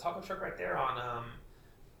the taco truck right there on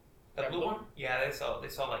the That blue blue one. Yeah, they sell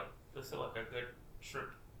like a good shrimp.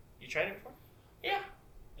 You tried it before? Yeah,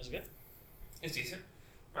 Is it good? it's decent.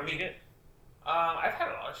 I I mean, mean, good. I've had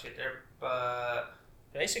a lot of shit there, but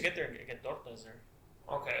I used to get there and get tortas there.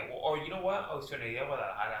 okay. Well, or you know what? Oistoneria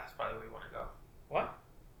Guadalajara. That's probably where you want to go. What?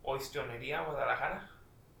 Oistoneria Guadalajara.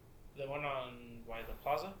 The one on by the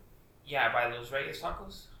plaza? Yeah, by those Reyes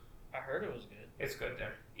tacos. I heard it was good. It's good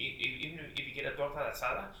there. Even if you get a torta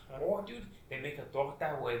asada, Huh? or dude, they make a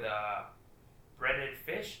torta with breaded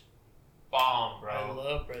fish. Bomb, bro. I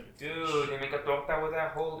love breaded Dude, fish. they make a torta with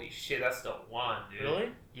that. Holy shit, that's the one, dude. Really?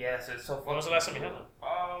 Yes, it's so fun. When was the last time you had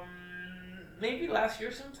Maybe last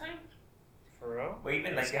year sometime. For real? But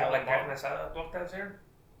even It's like they have like hella carne asada tortas there.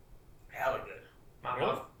 Hella good. My Really?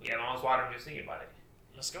 mouth, yeah, my mouth's watering just thinking about it.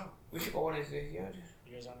 Let's go. We should go one of these days, yeah. Dude.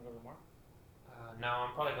 You guys want to go tomorrow? No,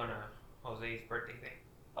 I'm probably going to Jose's birthday thing.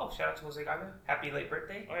 Oh, shout out to Jose Gaga. Happy late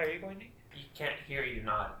birthday. Oh, yeah, are you going, Nick? You can't hear you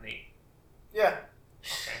nod, Nate. Yeah.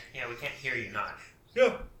 Okay. Yeah, we can't hear you nod.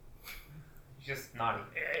 Yeah. You're just nodding.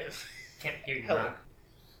 Yes. Can't hear you Hella. nod.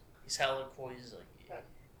 He's hella cool. He's like, yeah.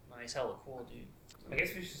 No, he's hella cool, dude. I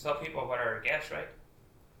guess we should tell people about our guest, right?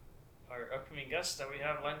 Our upcoming guest that we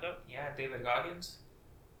have lined up. Yeah, David Goggins.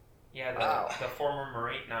 Yeah, Wow. the former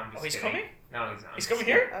Marine. No, I'm just Oh, he's kidding. coming? No, he's not. He's coming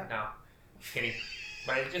here? No, kidding.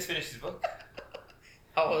 But I just finished his book.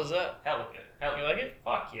 How was that? Hella good. Hella You like it?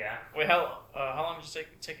 Fuck yeah. Wait, how long did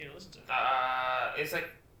it take you to listen to it? It's like,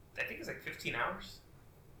 I think it's like 15 hours.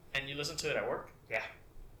 And you listened to it at work? Yeah.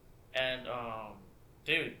 And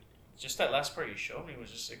dude, just that last part you showed me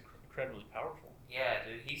was just incredibly powerful. Yeah,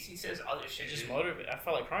 dude. He says other shit. It just dude. motivated. I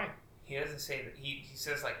felt like crying. He doesn't say that. He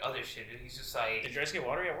says like other shit, dude. He's just like. Did you guys get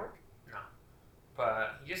watery at work?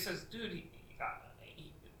 But he just says, dude,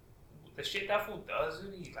 the shit that fool does,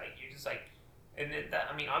 dude, you're just like, and then that,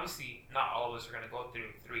 I mean, obviously, not all of us are gonna go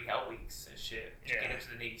through 3 hell weeks and shit to Yeah. get into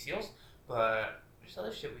the Navy SEALs, but there's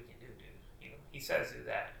other shit we can do, dude. You know, he says dude,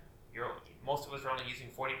 that most of us are only using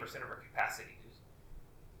 40% of our capacity, dude.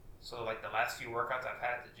 So, like, the last few workouts I've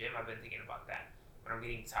had at the gym, I've been thinking about that. When I'm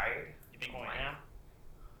getting tired, You been going like, ham?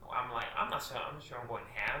 I'm not sure I'm going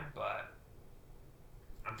ham, but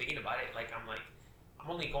I'm thinking about it. Like, I'm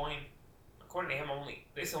only going, according to him,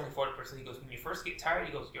 this is only 40%. He goes, when you first get tired,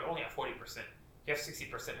 he goes, you're only at 40%. You have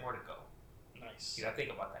 60% more to go. Nice. You gotta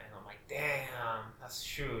think about that. And I'm like, damn, that's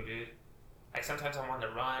true, dude. Like, sometimes I'm on the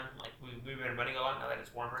run. Like, we've been running a lot now that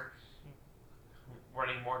it's warmer.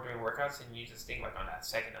 Running more during workouts, and you just think, like, on that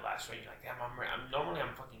second to last run, you're like, damn,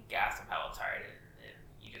 I'm fucking gassed. I'm hella tired. And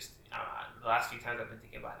you just, the last few times I've been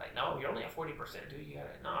thinking about it, like, no, you're only at 40%, dude.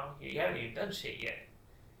 You haven't even done shit yet.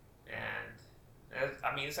 And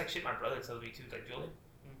I mean, it's like shit my brother tells me too, like Julian.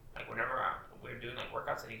 Like whenever we're doing like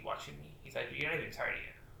workouts and he's watching me, he's like, "You're not even tired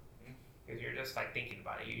yet," because you're just like thinking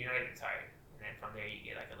about it. You're not even tired, and then from there you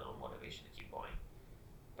get like a little motivation to keep going.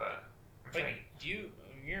 But I'm trying. Wait,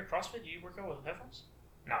 you're in CrossFit? Do you work out with headphones?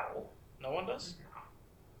 No, No one does. no.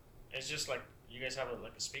 It's just like you guys have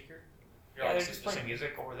like a speaker. Yeah, they're just playing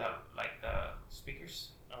music over the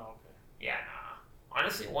speakers. Oh, okay. Yeah, nah.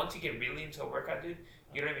 Honestly, once you get really into a workout, dude,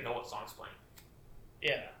 you don't even know what song's playing.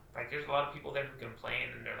 Yeah. Like, there's a lot of people there who can play,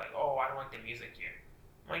 and they're like, "Oh, I don't like the music here."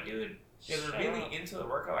 I'm like, dude, they're Shut really up. into the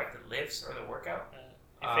workout, like the lifts or the workout.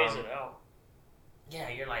 You phase it out. Yeah,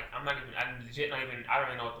 you're like, I'm legit not even, I don't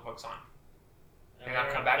even know what the fuck's on. And I'll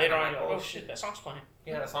then come back later and on. I'm You like, go, oh, oh shit, that song's playing.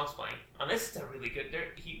 Yeah, the song's playing. Unless it's a really good,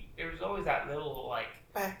 there's always that little, like,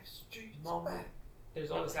 Backstreet moment.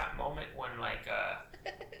 There's always that moment when like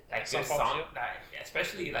Song good pops song you? that,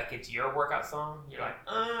 especially like it's your workout song. You're like,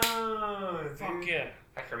 Fuck dude. yeah.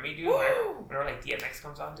 Like for me, dude, Woo! whenever like DMX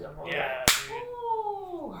comes on, dude, I'm always Yeah, like, dude.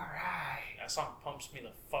 ooh, alright. That song pumps me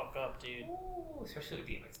the fuck up, dude. Ooh, especially with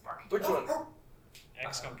DMX barking. Which one?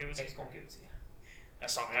 X gonna give it to you. X gonna give it to you. That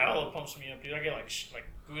song hella pumps me up, dude. I get like like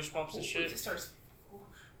goosebumps and Ooh, shit. it just starts.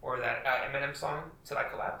 Or that Eminem song, Till I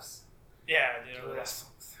Collapse. Yeah, Dude, dude. that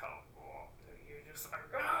song's so cool. Dude, you're just like,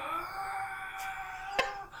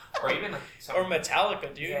 or even like some, Or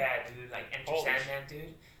Metallica, dude. Yeah, dude, like Enter Holy Sandman,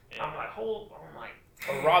 dude. Yeah. I'm like,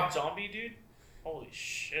 Or Rob Zombie, dude. Holy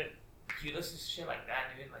shit. you listen to shit like that,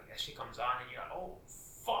 dude. Like that shit comes on, and you're like, oh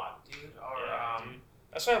fuck, dude. Or Yeah, dude.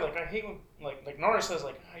 That's why, like, I hate when, like Nora says,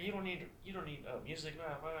 like, oh, you don't need music, blah,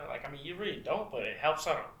 blah. Like, I mean, you really don't, but it helps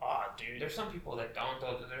out a lot, dude. there's some people that don't.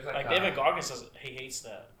 Though. There's Like David Goggins says he hates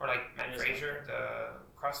that. or like Matt He doesn't Frazier, the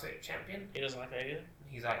CrossFit champion. He doesn't like that either.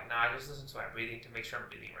 He's like, nah, I just listen to my breathing to make sure I'm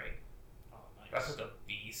breathing right. Oh, nice. That's what the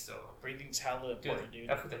beast, though. Breathing's hella important, dude.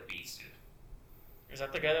 That's what the beast, dude. Is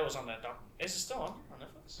that the guy that was on that doc? Is it still on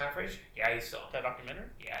Netflix? Matt Frazier? Yeah, he's still. That documentary?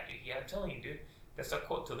 Yeah, dude. Yeah, I'm telling you, dude. That's a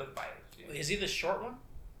quote to live by, dude. Is he the short one?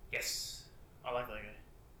 Yes. I like that guy.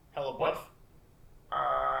 Hella What? buff?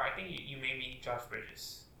 I think you may meet Josh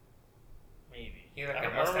Bridges. Maybe. He's like I a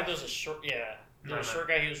remember mustache. there's a short, yeah. No, There's a no. short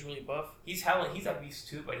guy, he was really buff. He's a beast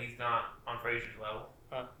too, but he's not on Frazier's level.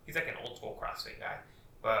 Huh. He's like an old school CrossFit guy.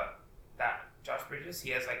 But that Josh Bridges, he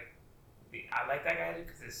has like, I like that guy, dude,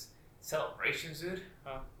 because his celebrations, dude.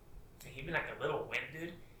 Huh. He been like a little win,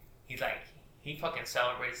 dude. He's like, he fucking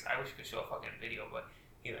celebrates. I wish we could show a fucking video, but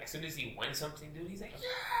he like, as soon as he wins something, dude, he's like,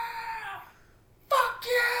 yeah, fuck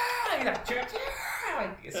yeah, he's like, cheers, yeah.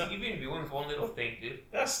 Like, so even if he wins one little thing, dude.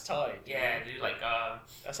 That's tight. Dude. Yeah, dude, like,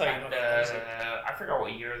 That's how you know. I forgot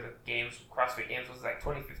what year the games, CrossFit Games was, like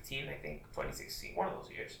 2015, I think, 2016, one of those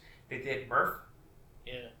years. They did Murph,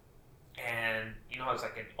 Yeah. and you know how it's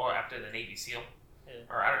like or after the Navy SEAL, Yeah.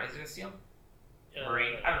 or I don't know, is it a SEAL?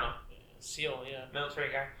 Marine, I don't know, SEAL, yeah.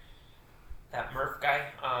 military guy. That Murph guy,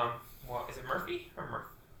 well, is it Murphy or Murph?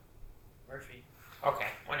 Murphy. Okay,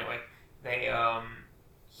 well, anyway, they,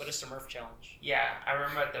 But it's the Murph challenge. yeah, I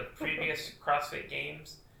remember at the previous CrossFit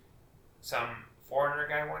Games, some foreigner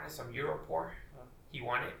guy won it, some Europor. He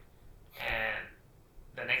won it. And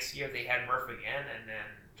the next year they had Murph again, and then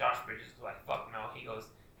Josh Bridges was like, fuck no. He goes,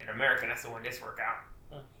 an American has to win this workout.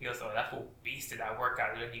 He goes, oh, that fool beasted that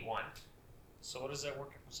workout, and he won. So what does that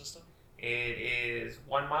workout consist of? It is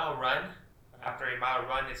 1 mile run. After a mile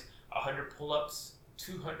run, it's 100 pull-ups,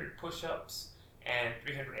 200 push-ups, and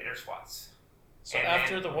 300 air squats. So And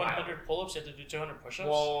after then the 100 pull-ups, you have to do 200 push-ups?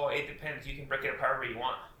 Well, it depends. You can break it up however you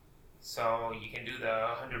want. So you can do the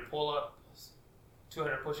 100 pull-ups,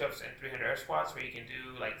 200 push-ups, and 300 air squats, or you can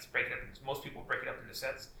do, like, break it up. Most people break it up into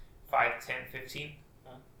sets, 5, 10, 15.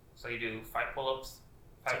 So you do 5 pull-ups,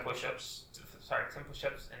 5 10 push-ups, 10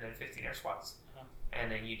 push-ups, and then 15 air squats. Uh-huh.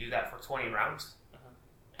 And then you do that for 20 rounds.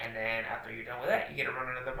 And then after you're done with that, you get to run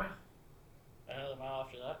another mile. Another mile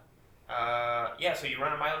after that? Yeah, so you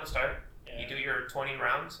run a mile to start. Yeah. You do your 20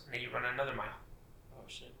 rounds, and then you run another mile. Oh,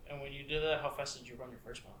 shit. And when you did that, how fast did you run your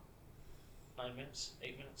first mile? 9 minutes?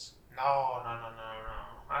 8 minutes? No.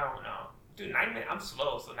 I don't know. Dude, 9 minutes, I'm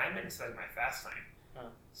slow, so 9 minutes is like my fast time. Huh.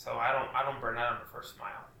 So I don't burn out on the first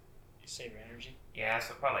mile. You save your energy? Yeah,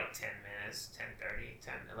 so probably like 10 minutes, 10:30,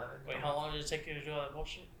 10, 11. Wait, how long did it take you to do all that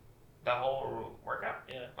bullshit? The whole workout?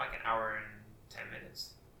 Yeah. Like an hour and 10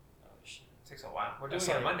 minutes. Oh, shit. It takes a while. We're That's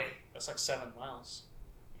doing it on like- Monday. That's like 7 miles.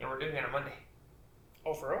 Yeah, we're doing it on Monday.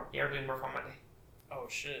 Oh, for real? Yeah, we're doing Murph on Monday. Oh,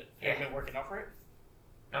 shit. Yeah. Have you been working out for it?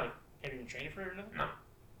 No. Like, have you been training for it or nothing? No.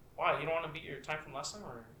 Why? You don't want to beat your time from last time,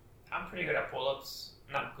 or? I'm pretty good at pull-ups.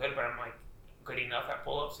 Not good, but I'm like good enough at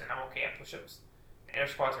pull-ups, and I'm okay at push-ups. Air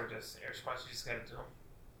squats are just air squats. You just gotta do them.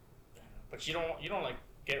 But you don't like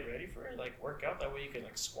get ready for it, like work out that way you can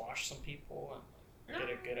like squash some people and like,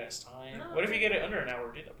 get a good ass time. No. What if you get it under an hour,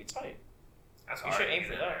 dude? That'd be tight. That's You hard should to aim get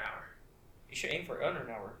for under that. an hour. You should aim for under an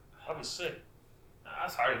hour. That'd be sick.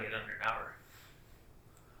 That's hard to get under an hour.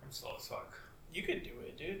 I'm slow as fuck. You could do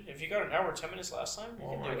it, dude. If you got an hour 10 minutes last time, you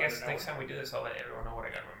Well, can do I it guess under an next hour. time we do this, I'll let everyone know what I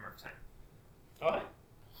got on Murph time. What?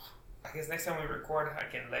 I guess next time we record, I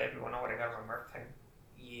can let everyone know what I got on Murph time.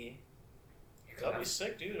 Yeah. Because That'd be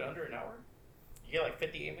sick, dude. Under an hour. You get like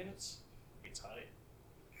 58 minutes. Be tight.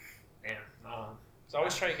 damn, So I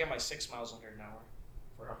always try to get my 6 miles under an hour,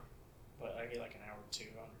 for real. but I get like an hour 2,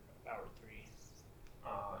 hour 3.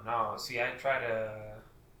 No, see, I try to.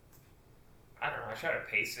 I don't know. I try to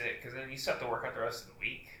pace it because then you still have to work out the rest of the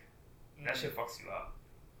week. That shit fucks you up.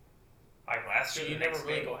 Like last So year, you the never next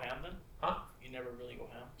really day- go ham then? Huh? You never really go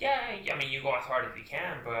mean, you go as hard as you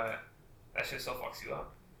can, but that shit still fucks you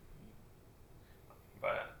up. But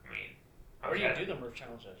I mean, Where do you do the Murph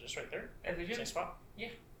challenge at? Just right there? at the gym? Same spot?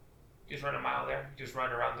 Just run a mile there. Just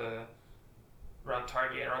run around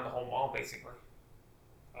Target, around the whole mall, basically.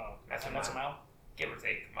 Oh, That's and a that's a mile? Give or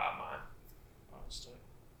take a mile. Oh, still.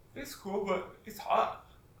 It's cool, but it's hot.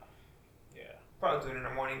 Yeah. Probably doing it in the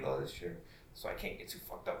morning though this year, so I can't get too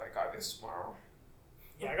fucked up. I got this tomorrow.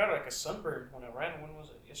 Yeah, I got like a sunburn when I ran. When was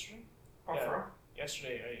it? Yesterday? Oh, Yeah. for real?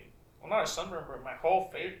 Yesterday, well, not a sunburn, but my whole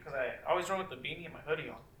face, because I always run with the beanie and my hoodie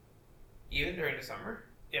on. Even during the summer?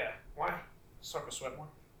 Yeah. Why? So I can sweat more.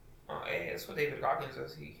 Oh, hey, that's what David Goggins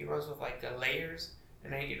does. He runs with like layers,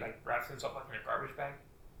 and then he like wraps himself like in a garbage bag.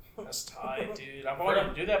 That's tight, dude. I've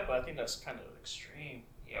wanted to do that, but I think that's kind of extreme.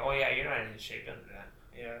 Yeah. Oh yeah, you're not in shape to do that.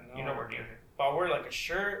 Yeah, no. You're nowhere near him. But I'll wear like a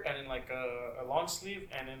shirt and then like a long sleeve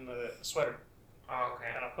and then the sweater. Oh, okay.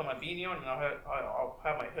 And I'll put my beanie on and I'll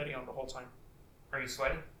have my hoodie on the whole time. Are you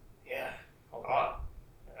sweating? Yeah. A A lot. lot.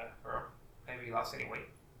 Yeah. Or have you lost any weight?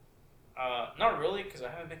 Not really, because I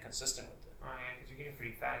haven't been consistent with it. Oh yeah, because you're getting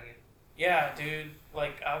pretty fat again. Yeah, dude.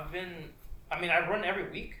 Like, I run every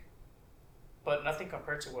week, but nothing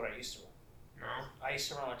compared to what I used to run. No. I used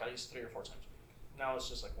to run like at least 3 or 4 times a week. Now it's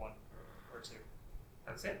just like 1 or 2.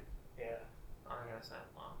 That's it. Yeah. Oh yeah, that's not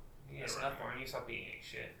long. You need It's to run nothing. more. You stop eating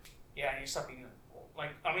shit. Yeah, and you stop eating.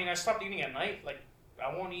 Like, I stopped eating at night. Like,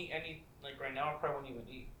 I won't eat any. Like, right now, I probably won't even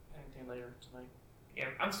eat anything later tonight. Yeah,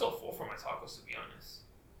 I'm still full for my tacos to be honest.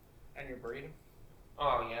 And your burrito?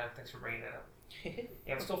 Oh yeah, thanks for bringing that up.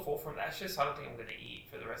 Yeah, I'm still full from that shit, so I don't think I'm gonna eat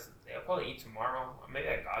for the rest of the day. I'll probably eat tomorrow, or maybe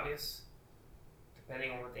at Gavia's,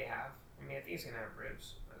 depending on what they have. I mean, I think he's gonna have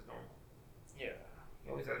ribs as normal. Yeah. He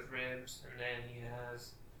always has ribs, and then he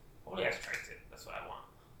has. Hopefully, he has tri-tip. That's what I want.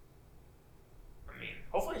 I mean,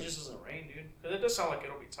 Hopefully it just doesn't rain, dude. Because it does sound like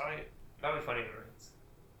it'll be tight. that'd be funny if it rains.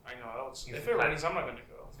 I know. He's If been it rains, I'm not going to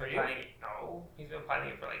go. He's For been you? planning it. No, he's been planning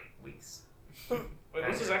it for like weeks. Wait,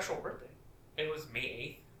 when's his actual birthday? It was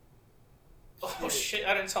May Oh, shit.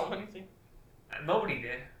 I didn't tell him anything. 8th. Nobody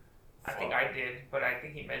did. I think Fuck. I did, but I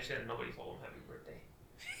think he mentioned and nobody told him happy birthday.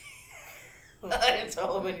 I didn't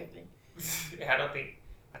tell him anything. I don't think.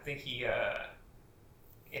 I think he. I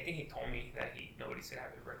think he told me that nobody said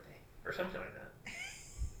happy birthday or something like that.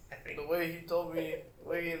 I think. The way he told me, the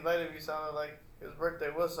way he invited me sounded like his birthday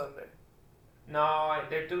was Sunday. No,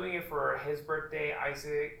 they're doing it for his birthday,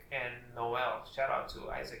 Isaac and Noel. Shout out to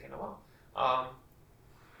Isaac and Noel.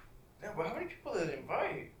 Yeah, but how many people did they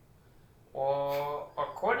invite? Well,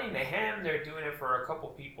 according to him, they're doing it for a couple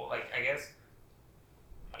people. Like I guess,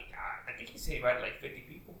 like I think he said he invited like 50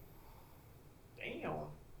 people. Damn.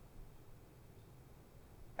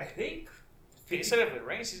 I think. He said if it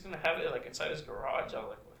rains, he's going to have it like inside his garage. I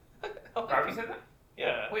was like, what? Garvey said that?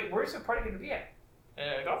 Yeah. Wait, where's the party gonna be at?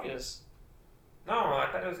 Obvious. No, I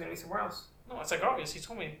thought it was gonna be somewhere else. No, it's like obvious. He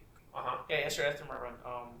told me. Uh-huh. Yeah, yesterday after my run.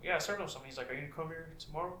 Yeah, I served him something. He's like, are you gonna come here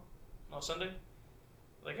tomorrow? No, Sunday?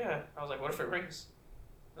 Like, yeah. I was like, what if it rains?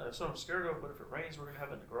 That's what I'm scared of. What if it rains? We're gonna have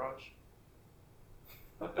it in the garage.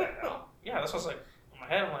 What the hell? Yeah, that's what I was like. In my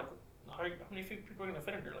head, I'm like, how many people are gonna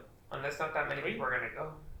fit in there? Like, Unless not that many people are gonna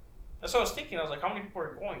go. that's what I was thinking. I was like, how many people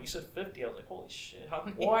are going? You said 50. I was like, holy shit, how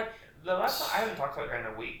many? What? The last time, I haven't talked to the guy in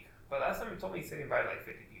a week, but last time he told me he said he invited like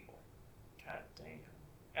 50 people. God damn.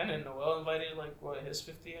 And then Noel invited like what his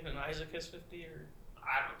 50, and then Isaac his 50, or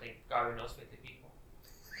I don't think Garvey knows 50 people.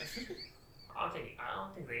 I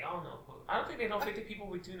don't think they all know. I don't think they know 50 people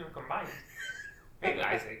between them combined. Maybe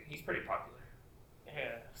Isaac. He's pretty popular.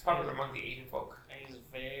 yeah, He's popular among the Asian folk. and he's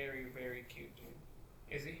very, very cute, dude.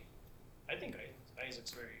 Is he? I think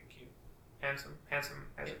Isaac's very cute. Handsome,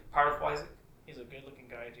 powerful Isaac. He's a good-looking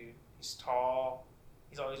guy, dude. He's tall.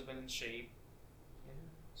 He's always been in shape. Yeah,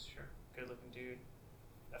 that's true. Good-looking dude.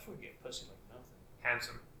 That fool get pussy like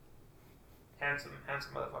nothing. Handsome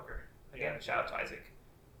motherfucker. Again, shout out to Isaac.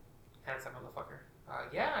 Handsome motherfucker.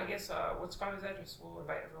 Yeah, I guess, what's Garvey's address? We'll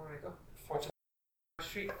invite everyone to go. 4th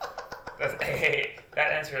Street. Hey,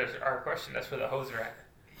 that answers our question. That's where the hoes are at.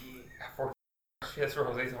 Fourth Street, that's where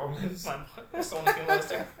Jose's home lives. That's the only female that's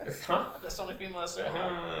there. Huh? That's the only female that's there.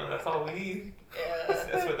 That's all we need. Yeah.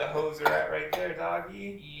 That's where the hoes are at right there,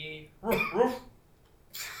 doggy. Yeah. Roof.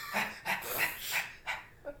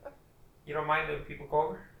 You don't mind if people go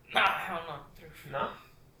over? Nah, hell no. No?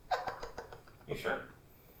 You sure?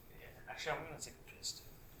 Yeah. Actually, I'm gonna take a piss.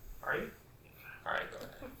 Are you? Alright, go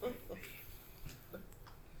ahead.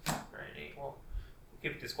 Alright, Nate. Well, we'll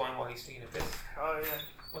keep this going while he's taking a piss. Oh yeah.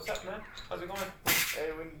 What's up, man? How's it going? Hey,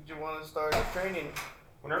 when did you want to start training?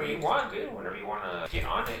 Whenever you want, dude. Whenever you want to get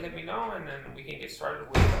on it, let me know, and then we can get started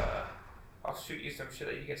with, I'll shoot you some shit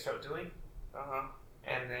that you can start doing. Uh huh.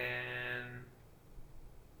 and then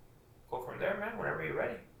go from there, man. Whenever you're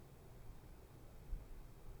ready.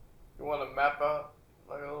 You want to map out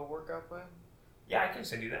like a little workout plan? Yeah, I can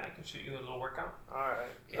send you that. I can shoot you a little workout. Alright.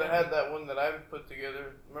 Yeah. I had that one that I put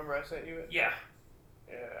together. Remember I sent you it? Yeah,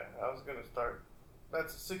 Yeah, I was going to start.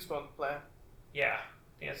 That's a 6-month plan. yeah.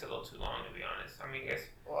 I think that's a little too long, to be honest. I mean, I guess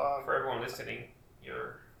Well, for everyone listening,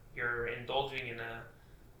 you're indulging in a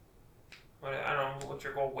what I don't know what's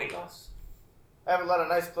your goal, weight loss. I have a lot of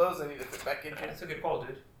nice clothes I need to fit back into. That's a good goal,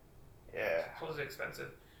 dude. Yeah. Clothes are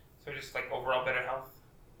expensive, so just like overall better health.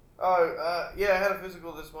 Oh, yeah, I had a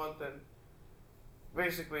physical this month and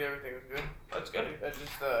basically everything was good. That's good. I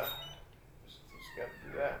just got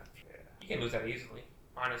to do that. Yeah. You can lose that easily.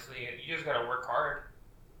 Honestly, you just gotta work hard.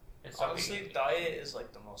 And stop Honestly, eating. diet is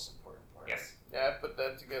like the most important part. Yes, Yeah, I put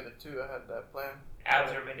that together too. I had that plan.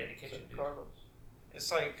 abs are made in the kitchen, dude. Carlos.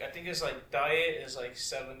 It's like I think it's like diet is like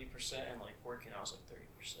 70% and like working out is like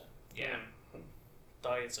 30%. Yeah,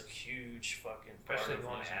 Diet's a huge fucking part especially of if you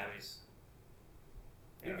want losing weight. abs.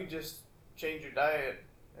 You can just change your diet.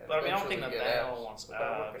 And But I mean, I don't think eventually that get Daniel abs wants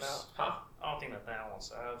without working abs. out. Huh? I don't think that Daniel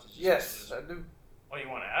wants abs. It's just Yes, I do. Oh, you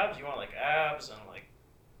want abs? You want like abs and like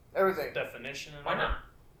Everything. definition and Why all? not?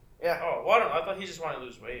 Yeah. Oh, well, I thought he just wanted to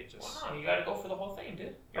lose weight. Just Why not? You gotta go for the whole thing,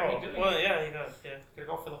 dude. You're oh, already doing well, it. yeah, you got yeah. You gotta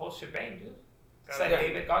go for the whole shebang, dude. It's Gotta- like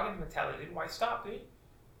David Goggins mentality, dude. Why stop, dude?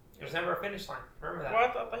 There's never a finish line. Remember that.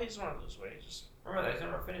 Well, I thought he just wanted to lose weight. Just Remember that. There's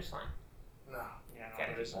never a finish line. No. yeah, no, Gotta there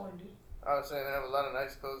keep isn't. going, dude. I was saying I have a lot of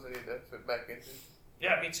nice clothes I need to fit back into.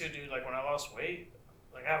 Yeah, me too, dude. Like when I lost weight,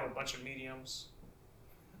 like I have a bunch of mediums,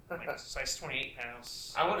 like size 28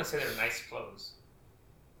 pounds. I wouldn't say they're nice clothes.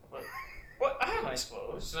 What? I have nice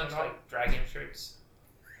clothes. It's not I'm not- like dragon shirts.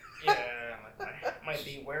 yeah, like my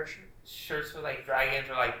beware shirt. Shirts with like dragons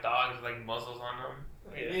or like dogs with like muzzles on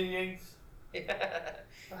them. Yeah. Yin yangs.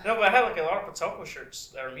 No, but I have like a lot of Patoko shirts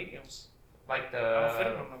that are mediums. Like I don't fit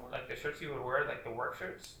in the them no more. like the shirts you would wear, like the work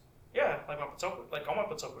shirts. Yeah, like my Patoko, like all my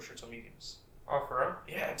Patoko shirts are mediums. Oh, for real?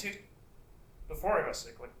 Yeah, dude. Before I got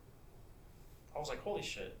sick, like I was like, holy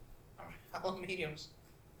shit, I love mediums.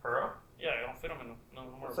 For real? Yeah, I don't fit them in no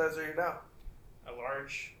more. What size are you now? A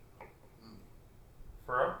large.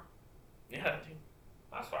 For real? Yeah, dude.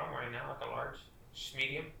 That's what I'm wearing now, like a large, just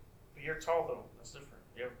medium. But you're tall though. That's different.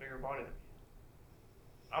 You have a bigger body than me.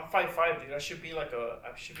 I'm 5'5", dude. I should be like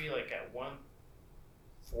at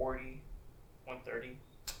 140, 130.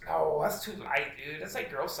 No, that's too light, dude. That's like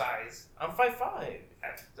girl size. I'm 5'5".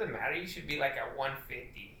 That doesn't matter. You should be like at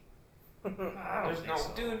 150. I don't There's think no,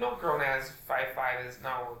 so. dude. No girl that has 5'5" is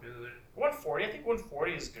no, dude. 140. I think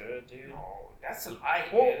 140 is good, dude. No, that's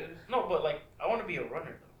light, Well, dude. no, but like I want to be a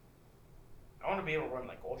runner though. I want to be able to run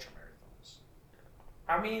like ultra marathons.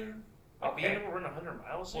 I mean, Like being okay. able to run 100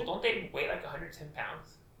 miles. Well, Dude? don't they weigh like 110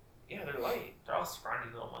 pounds? Yeah, they're light. They're all scrawny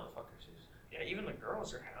little motherfuckers, dude. Yeah, even the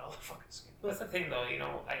girls are hella fucking skinny. That's the thing, though. You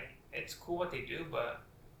know, like it's cool what they do, but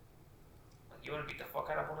like you want to beat the fuck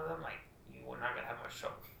out of one of them, like you will not gonna have much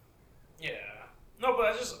show. Yeah. No, but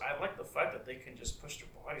I like the fact that they can just push their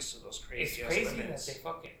bodies to those It's crazy crazy limits. that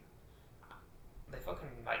they fucking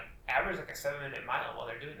like average like a 7-minute mile while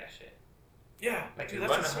they're doing that shit. Yeah, Like dude, they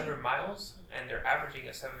that's run insane. 100 miles and they're averaging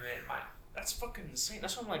a 7-minute mile. That's fucking insane.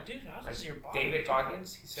 That's what I'm like, dude. How Like does your body? David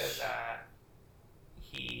Goggins, he says that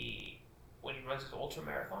when he runs his ultra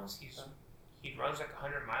marathons, he runs like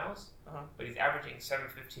 100 miles, Uh-huh. but he's averaging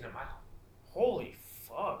 7:15 a mile. Holy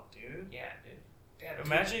fuck, dude. Yeah, dude. Damn, dude.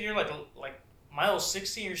 Imagine you're like mile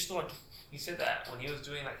 60 and you're still like. He said that when he was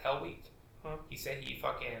doing like Hell Week, Huh? he said he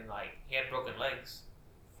fucking like he had broken legs,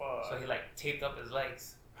 Fuck. so he like taped up his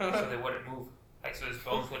legs so they wouldn't move, like so his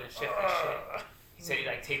bones wouldn't shift and shit. He said he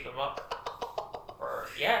like taped them up, or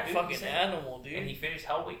yeah, dude. he Fucking said- animal, dude. And he finished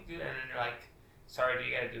Hell Week, dude, and then they're like, sorry, dude,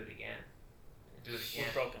 you gotta do it again. Do it again.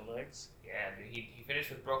 With broken legs. Yeah, dude, he finished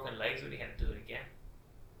with broken legs, dude. He had to do it again.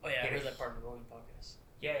 Oh yeah, I Yeah. heard that part of the Rolling Podcast.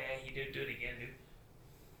 Yeah, he did do it again, dude.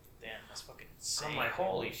 Damn, that's fucking insane. I'm like,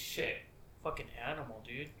 holy shit. Fucking animal,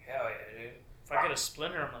 dude. Hell yeah, dude. If I get a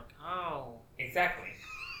splinter, I'm like, oh. Exactly.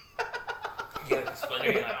 You get a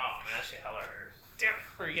splinter, you're like, oh man, that shit hella hurts. Damn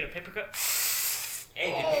it. Or you get a paper cut.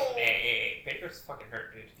 Hey, dude, hey, papers fucking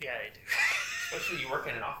hurt, dude. Yeah, they do. Especially you work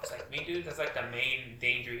in an office like me, dude. That's like the main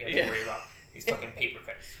danger you have Yeah. to worry about. These fucking paper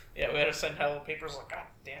cuts. Yeah, we had to send hella papers. Like, god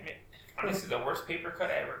damn it. Honestly, the worst paper cut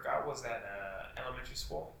I ever got was at elementary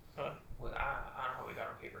school. Huh. Well, I don't know how we got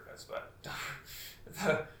our paper cuts, but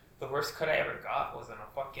the worst cut I ever got was on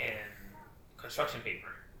a fucking construction paper.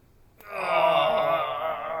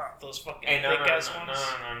 Those fucking And no, thick ass ones.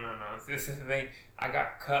 no. This is the thing. I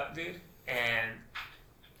got cut, dude, and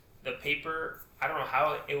the paper. I don't know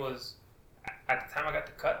how it was. At the time I got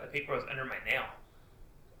the cut, the paper was under my nail.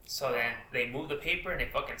 So then they moved the paper and they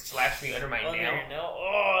fucking slashed me under my Under nail. your nail.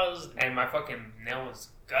 Oh, it was And my fucking nail was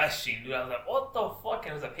gushing, dude. I was like, what the fuck?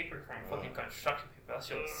 And it was a paper from fucking construction paper. That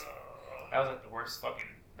shit was, that was like the worst fucking,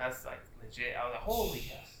 that's like legit. I was like, holy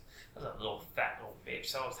yes. That was a little fat little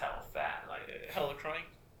bitch. That was hella fat. Like, hella crying.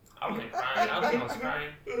 I wasn't crying. I don't think I was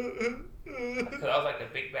crying. Because I was like the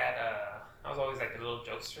big bad, I was always like the little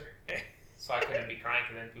jokester. So I couldn't be crying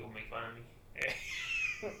because then people make fun of me.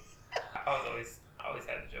 I always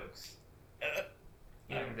had the jokes.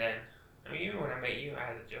 Even then. I mean, even when I met you, I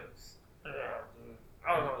had the jokes.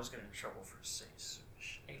 I was always getting in trouble for saying stupid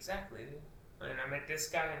shit. Exactly, dude. And I met this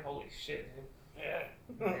guy, and holy shit, dude. Yeah.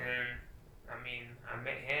 And I mean, I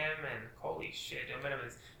met him, and holy shit, I met him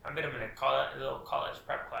in a little college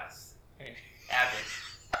prep class. Avid.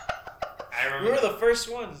 I remember We were the first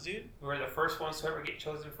ones, dude. we were the first ones to ever get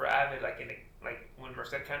chosen for Avid. Like when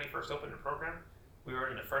Merced County first opened the program, we were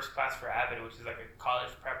in the first class for Avid, which is like a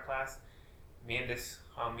college prep class. Me and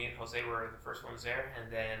Jose were the first ones there,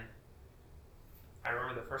 and then I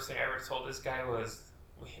remember the first thing I ever told this guy was,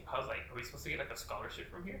 I was like, "Are we supposed to get like a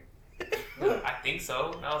scholarship from here?" I think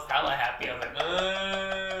so. And I was hella happy. I was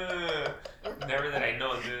like, never did I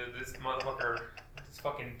know, dude, this motherfucker, this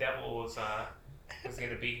fucking devil was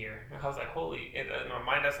gonna be here. And I was like, holy, in my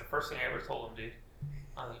mind, that's the first thing I ever told him, dude.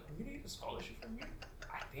 I was like, are we gonna get a scholarship from here?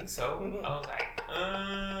 I think so. I was like,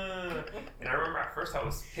 and I remember at first I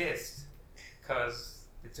was pissed because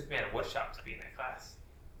it took me out of wood shop to be in that class.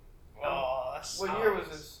 Oh, that's What year was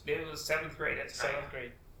this? It was 7th grade at the time. 7th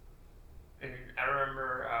grade. And I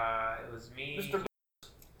remember it was me. Mr.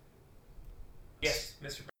 Yes,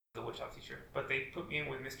 Mr. the woodshop teacher. But they put me in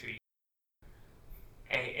with Mr. E.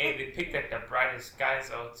 And they picked like the brightest guys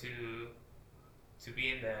though to be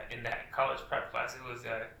in that college prep class. It was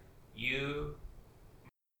you,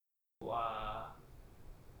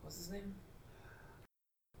 what's his name?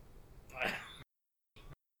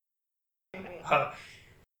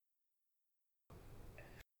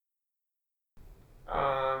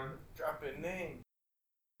 Drop a name.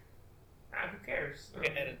 Who cares? We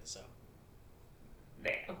can edit this out.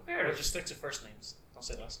 Who Or cares? just stick to first names. Don't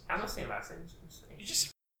say last. I'm not saying last names. You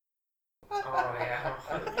just Oh yeah.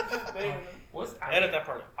 What's edit that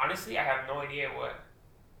part. Honestly, I have no idea what.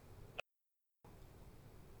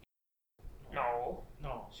 No,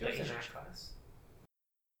 No. she was in that class.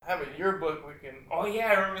 Have a yearbook we can. Oh yeah,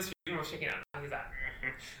 I remember Mr. Bean was shaking out. He's like,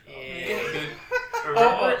 Yeah. dude.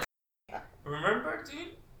 Remember, remember,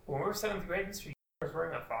 dude, when we were 7th grade, Mr. Bean was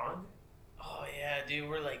wearing a thong. Oh yeah, dude.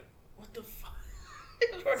 We're like, what the fuck?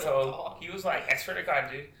 So he was like, I swear to God,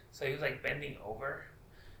 dude. So he was like bending over.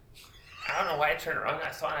 I don't know why I turned around. And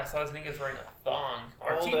I saw this nigga's wearing a thong.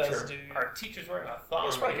 Old ass dude. Our teacher's wearing a He thong.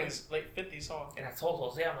 was probably in dude. his late 50s, huh? And I told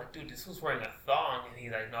Jose, I'm like, dude, this was wearing a thong. And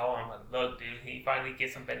he's like, no. I'm like, look, dude. He finally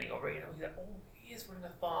gets him bending over. You know, he's like, oh, he is wearing a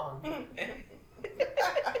thong.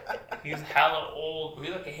 He was hella old. He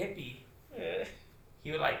looked like a hippie. Yeah.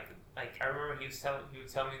 He would like I remember he would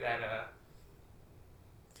tell me that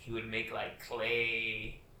he would make like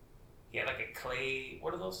clay. He had like a clay.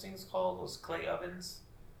 What are those things called? Those clay ovens.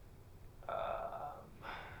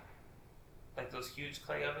 Like those huge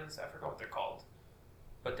clay ovens. I forgot what they're called.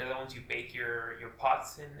 But they're the ones you bake your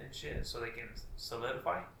pots in and shit, so they can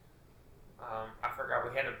solidify. I forgot.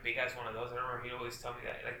 We had a big ass one of those. I remember he'd always tell me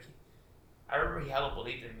that. Like, I remember he hella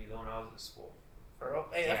believed in me though when I was in school. For real?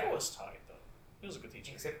 Hey, that Yeah. fool was tight though. He was a good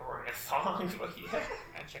teacher. Except for wearing a thong. But yeah.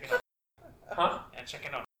 And checking out. Huh? And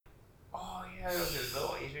checking out. Oh yeah, it was this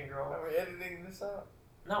little Asian girl. Are we editing this out?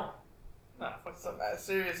 No, Nah, fuck Some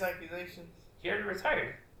serious accusations. he already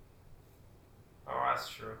retired. Oh, that's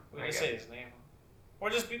true. We didn't say his name. Or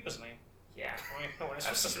just beep his name. Yeah. We're not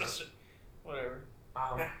supposed to miss it. Whatever.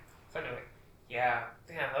 So anyway, yeah.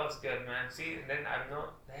 Damn, that was good, man. See, and then I've known.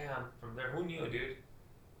 Damn, from there, who knew, dude?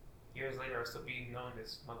 Years later, I'll still be knowing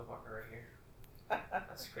this motherfucker right here.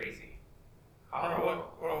 That's crazy. Remember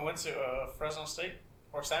when we went to Fresno State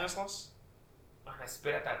or Stanislaus? And I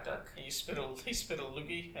spit at that duck. And he spit a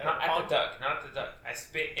loogie at Not a at pond? the duck. Not at the duck. I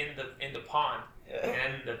spit in the pond, Yeah.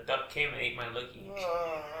 and the duck came and ate my loogie.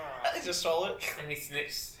 I just saw it. And he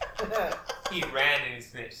snitched. He ran and he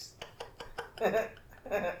snitched.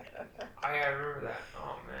 I remember that.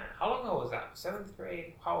 Oh man, how long ago was that? 7th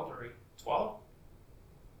grade. How old were we? 12.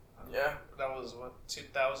 Yeah. That was what,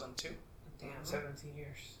 2002? Damn, 17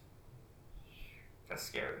 years. That's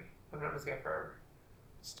scary. I've known this guy forever.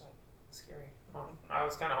 Stop. Scary. I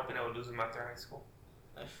was kind of hoping I would lose him after high school.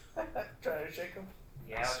 Trying to shake him.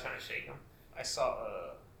 Yeah, I was trying to shake him. I saw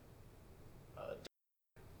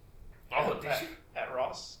Oh, did you? at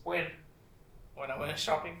Ross When? when I went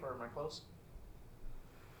shopping for my clothes.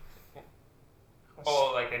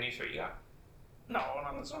 Oh, like a new shirt you got? No,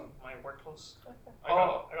 not this one. My work clothes. I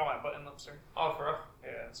Oh. got my button ups there. Oh, for real?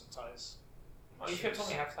 Yeah, and some ties. Oh, you should have told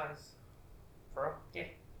me half size. For real? Yeah.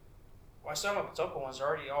 Well, I still have my Patoka ones. They're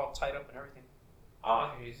already all tied up and everything.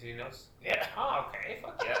 Oh, you see those? Yeah. Oh, okay.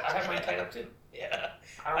 Fuck yeah. I have mine tied up too. Yeah.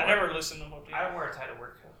 I I don't never loosen them up. Dude. I don't wear a tie to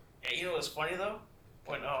work. Yeah, you know what's funny though?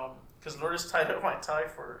 When because Lourdes tied up my tie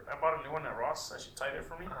for I bought a new one at Ross. She tied it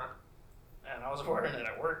for me, Uh-huh. and I was wearing it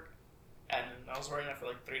at work, and I was wearing it for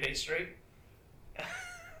like 3 days straight.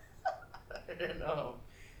 And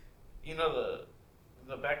you know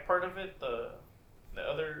the back part of it, the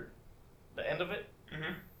end of it,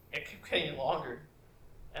 Mm-hmm. it kept getting longer,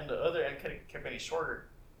 and the other end kept getting shorter.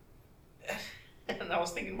 And I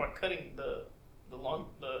was thinking about cutting the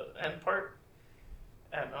end part,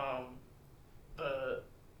 and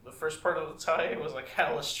the first part of the tie was like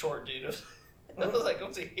hella short, dude. It was like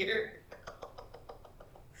up to here.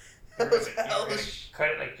 It was hella Cut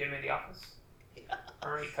it like Jim in the office? Yeah.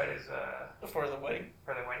 Or he cut his, for the wedding.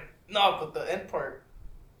 for the wedding? No, but the end part,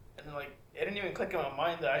 and then like it didn't even click in my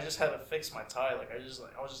mind that I just had to fix my tie. Like I was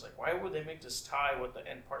just like, why would they make this tie with the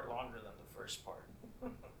end part longer than the first part?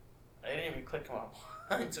 I didn't even click in my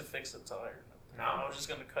mind to fix the tie. No. I was just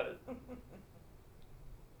gonna cut it.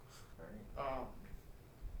 I don't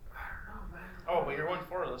know, man. Oh, but you're going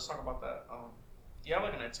forward. Let's talk about that. Do you have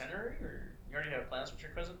like an itinerary, or you already have plans with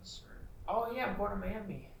your cousins? Or? Oh, yeah, I'm going to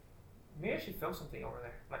Miami. Maybe I should film something over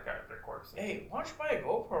there, like a record. Hey, why don't you buy a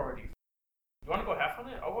GoPro already? You want to go half on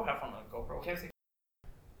it? I'll go half on a GoPro. Can't say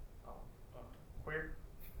Oh, weird.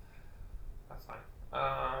 that's fine.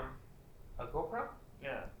 A GoPro?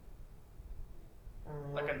 Yeah,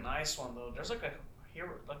 like a nice one though. There's like a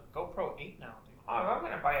GoPro 8 now, dude. Oh, if I'm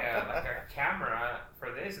gonna buy a camera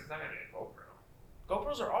for this, it's not gonna be a GoPro.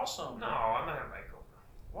 GoPros are awesome. No, I'm not gonna buy a GoPro.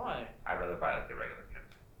 Why? I'd rather buy like a regular camera.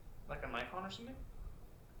 Like a Nikon or something?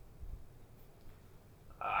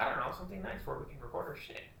 I don't know, something nice where we can record our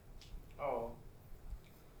shit. Oh,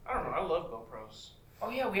 I don't know. I love GoPros. Oh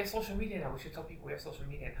yeah, we have social media now. We should tell people we have social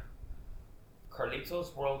media now.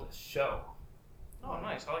 Carlitos World Show. Oh,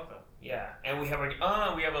 nice. I like that. Yeah, and we have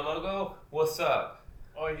a logo. What's up?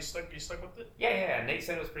 Oh, you stuck with it? Yeah. Nate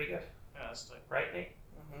said it was pretty good, Yeah, that's like. right, Nate?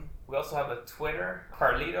 Mm-hmm. We also have a Twitter,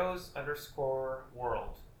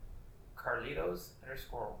 Carlitos_world.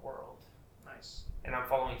 Carlitos_world. Nice. And I'm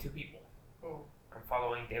following 2 people. Oh, I'm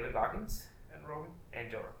following David Goggins and Rogan.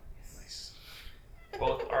 and Joe Rogan. Yes. Nice.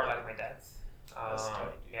 Both are like my dads. That's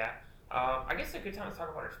tight, dude. Yeah. I guess it's a good time to talk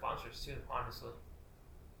about our sponsors too, honestly.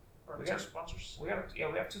 Or We two got- sponsors. We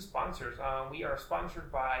have 2 sponsors. We are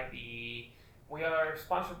sponsored by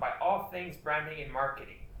All Things Branding and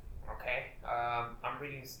Marketing. Okay, I'm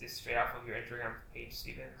reading this straight off of your Instagram page,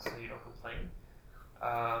 Steven, so you don't complain.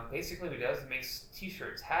 Basically, what it does, it makes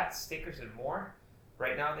T-shirts, hats, stickers, and more.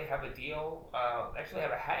 Right now, they have a deal. Actually,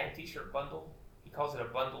 have a hat and T-shirt bundle. He calls it a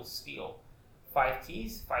bundle steal. 5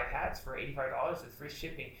 tees, 5 hats for $85 with free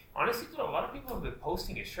shipping. Honestly, dude, a lot of people have been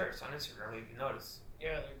posting his shirts on Instagram. If you notice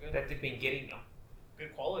Yeah, they're good. that they've been getting them.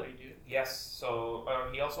 Good quality, dude. Yes, so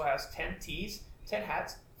he also has 10 tees, 10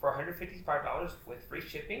 hats for $155 with free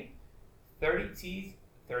shipping, 30 tees,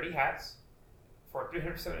 30 hats for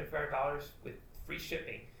 $375 with free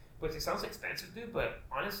shipping. Which it sounds expensive, dude, but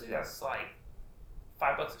honestly, that's like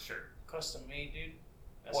 $5 a shirt. Custom made, dude.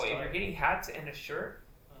 That's Well, if tight. you're getting hats and a shirt,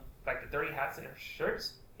 Huh. like the 30 hats and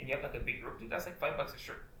shirts, and you have like a big group, dude, that's like $5 a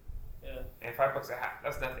shirt. Yeah. And $5 a hat,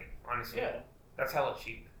 that's nothing, honestly. Yeah. That's hella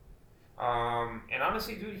cheap. And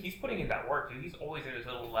honestly, dude, he's putting in that work, dude. He's always in his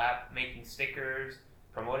little lab making stickers,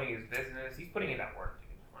 promoting his business. He's putting in that work,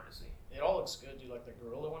 dude, honestly. It all looks good, dude. Like the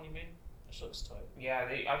gorilla one you made. That shit looks tight. Yeah,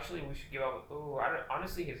 we should give out. Ooh,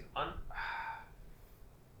 honestly,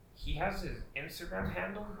 he has his Instagram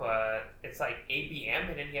handle, but it's like ABM,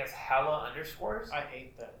 and then he has hella underscores. I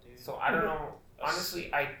hate that, dude. So I don't know.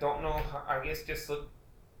 Honestly, I don't know. I guess just look.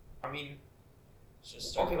 I mean,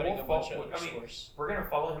 Just start Okay, putting we'll a bunch follow- of I mean, underscores. we're gonna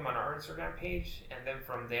follow him on our Instagram page, and then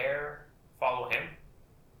from there follow him.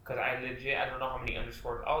 Cause I don't know how many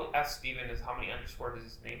underscores. I'll ask Steven is how many underscores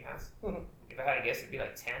his name has. If I had to guess, it'd be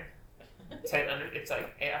like 10. 10 under. It's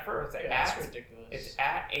like I've heard it's like Yeah, that's at. ridiculous. It's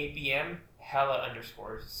at ABM hella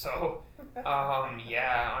underscores. So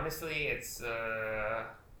yeah, honestly, it's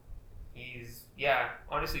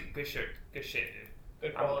honestly good shit, dude.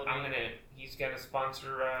 Good quality. He's gonna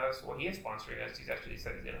sponsor us. Well, he is sponsoring us. He's actually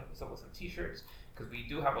said he's gonna hook us up with some T-shirts because we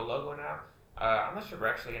do have a logo now. I'm not sure we're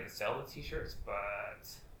actually gonna sell the T-shirts, but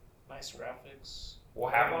Nice graphics. we'll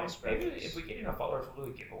have Very them. nice Maybe graphics. if we get enough followers, we'll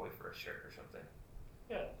do a giveaway for a shirt or something.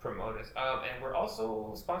 Yeah. Promote us. And we're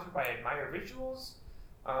also sponsored by Admire Rituals.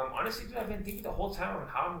 Honestly, dude, I've been thinking the whole time on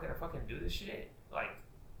how I'm gonna fucking do this shit. Like,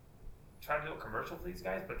 try to do a commercial for these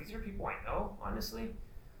guys, but these are people I know, honestly.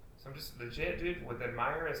 So I'm just legit, dude. With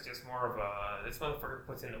Admire, it's just more of a this motherfucker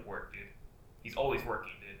puts in the work, dude. He's always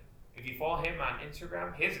working, dude. If you follow him on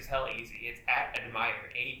Instagram, his is hella easy. It's at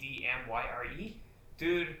Admire, ADMYRE,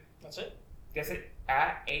 dude. That's it. That's it.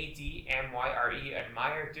 At ADMYRE,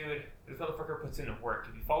 Admire, dude. This motherfucker puts in the work.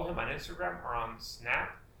 If you follow him on Instagram or on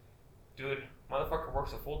Snap, dude, motherfucker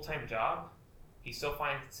works a full-time job. He still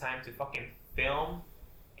finds time to fucking film,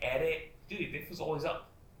 edit. Dude, this was always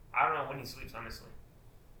up. I don't know when he sleeps, honestly.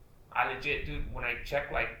 I legit, dude, when I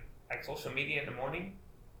check like social media in the morning,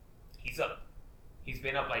 he's up. He's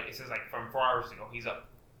been up like, it says like from 4 hours ago, he's up.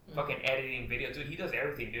 Fucking editing video. Dude, he does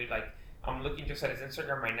everything, dude. Like, I'm looking just at his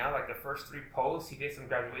Instagram right now, like the first 3 posts, he did some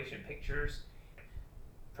graduation pictures,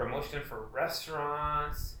 promotion for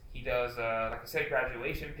restaurants. He does, like I said,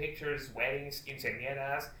 graduation pictures, weddings,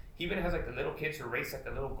 quinceañeras. He even has like the little kids who race like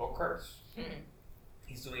the little go-karts.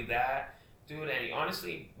 He's doing that. Dude, and he,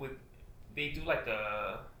 honestly, they do like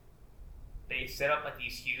they set up like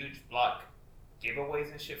these huge block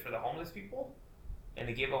giveaways and shit for the homeless people. And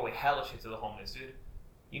they give away hella shit to the homeless, dude.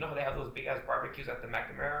 You know how they have those big ass barbecues at the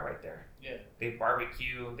McNamara right there? Yeah. They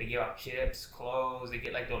barbecue, they give out chips, clothes, they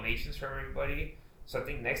get like donations from everybody. So I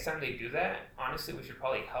think next time they do that, honestly, we should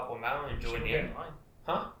probably help them out and join in.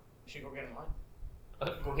 Huh? We should go get in line.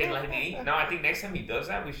 Go get in line to eat? No, I think next time he does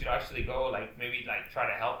that, we should actually go, like, maybe like try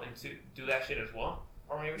to help and to do that shit as well.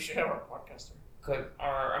 Or maybe we should have our podcaster.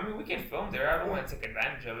 I mean, we can film there. I don't want to take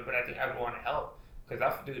advantage of it, but I think I would want to help. Because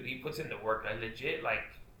that dude, he puts in the work. Like, legit, like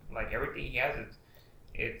everything he has,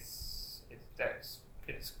 it's.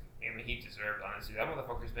 I mean, he deserves, honestly. That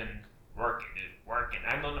motherfucker's been working, dude, working.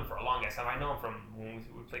 I've known him for a long time. I know him from when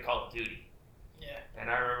we played Call of Duty. Yeah. And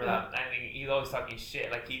I remember that. I mean, he's always talking shit.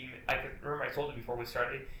 Like I remember I told him before we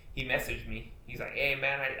started. He messaged me. He's like, "Hey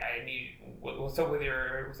man, I need what's up with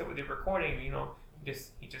your recording? You know,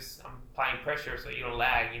 I'm applying pressure so you don't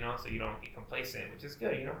lag. You know, so you don't get complacent, which is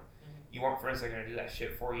good. You know." You want friends that are gonna do that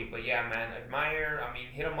shit for you. But yeah, man, Admire. I mean,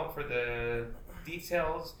 hit him up for the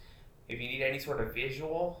details. If you need any sort of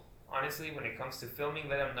visual, honestly, when it comes to filming,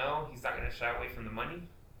 let him know. He's not gonna shy away from the money.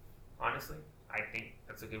 Honestly, I think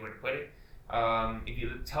that's a good way to put it. If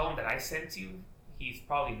you tell him that I sent you, he's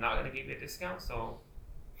probably not gonna give you a discount. So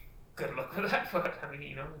good luck with that. But I mean,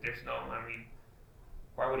 you know, there's no. I mean,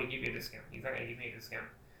 why would he give you a discount? He's not gonna give me a discount.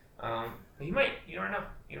 But he might. You never know.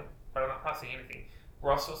 You know, but I'm not promising anything.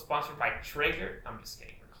 We're also sponsored by Traeger. I'm just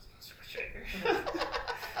kidding. We're not sponsored by Traeger.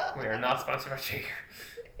 We are not sponsored by Traeger.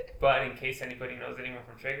 But in case anybody knows anyone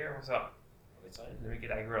from Traeger, what's up? Let me get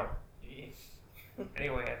that grill. Yeah.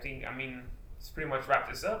 Anyway, I mean, let's pretty much wrap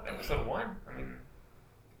this up. Episode 1. I mean,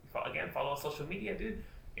 follow us social media, dude.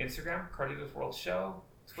 Instagram, Carlitos World Show.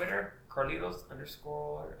 Twitter, Carlitos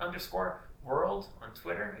 __ World on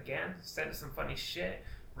Twitter. Again, send us some funny shit.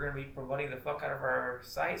 We're going to be promoting the fuck out of our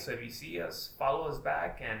site, so if you see us, follow us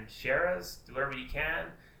back and share us. Do whatever you can.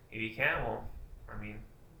 If you can, well, I mean,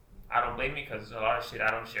 I don't blame you because a lot of shit I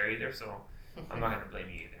don't share either, so I'm not going to blame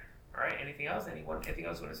you either. All right, anything else? Anything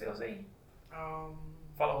else you want to say, Jose?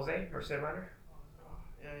 Follow Jose, Merced Runner.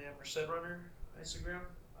 Yeah, Merced Runner, Instagram.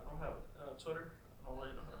 I don't have Twitter. I don't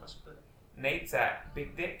really know how to mess with it. Nate's at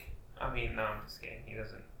Big Dick. I mean, no, I'm just kidding. He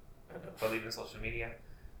doesn't believe in social media.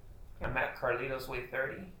 I'm at Carlitos Way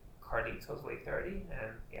 30. Carlitos Way 30.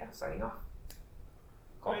 And yeah, signing off.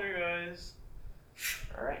 Cool. Later, guys.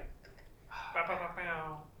 All right. Bow, bow, bow,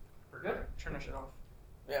 bow. We're good. Turn that shit off.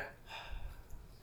 Yeah.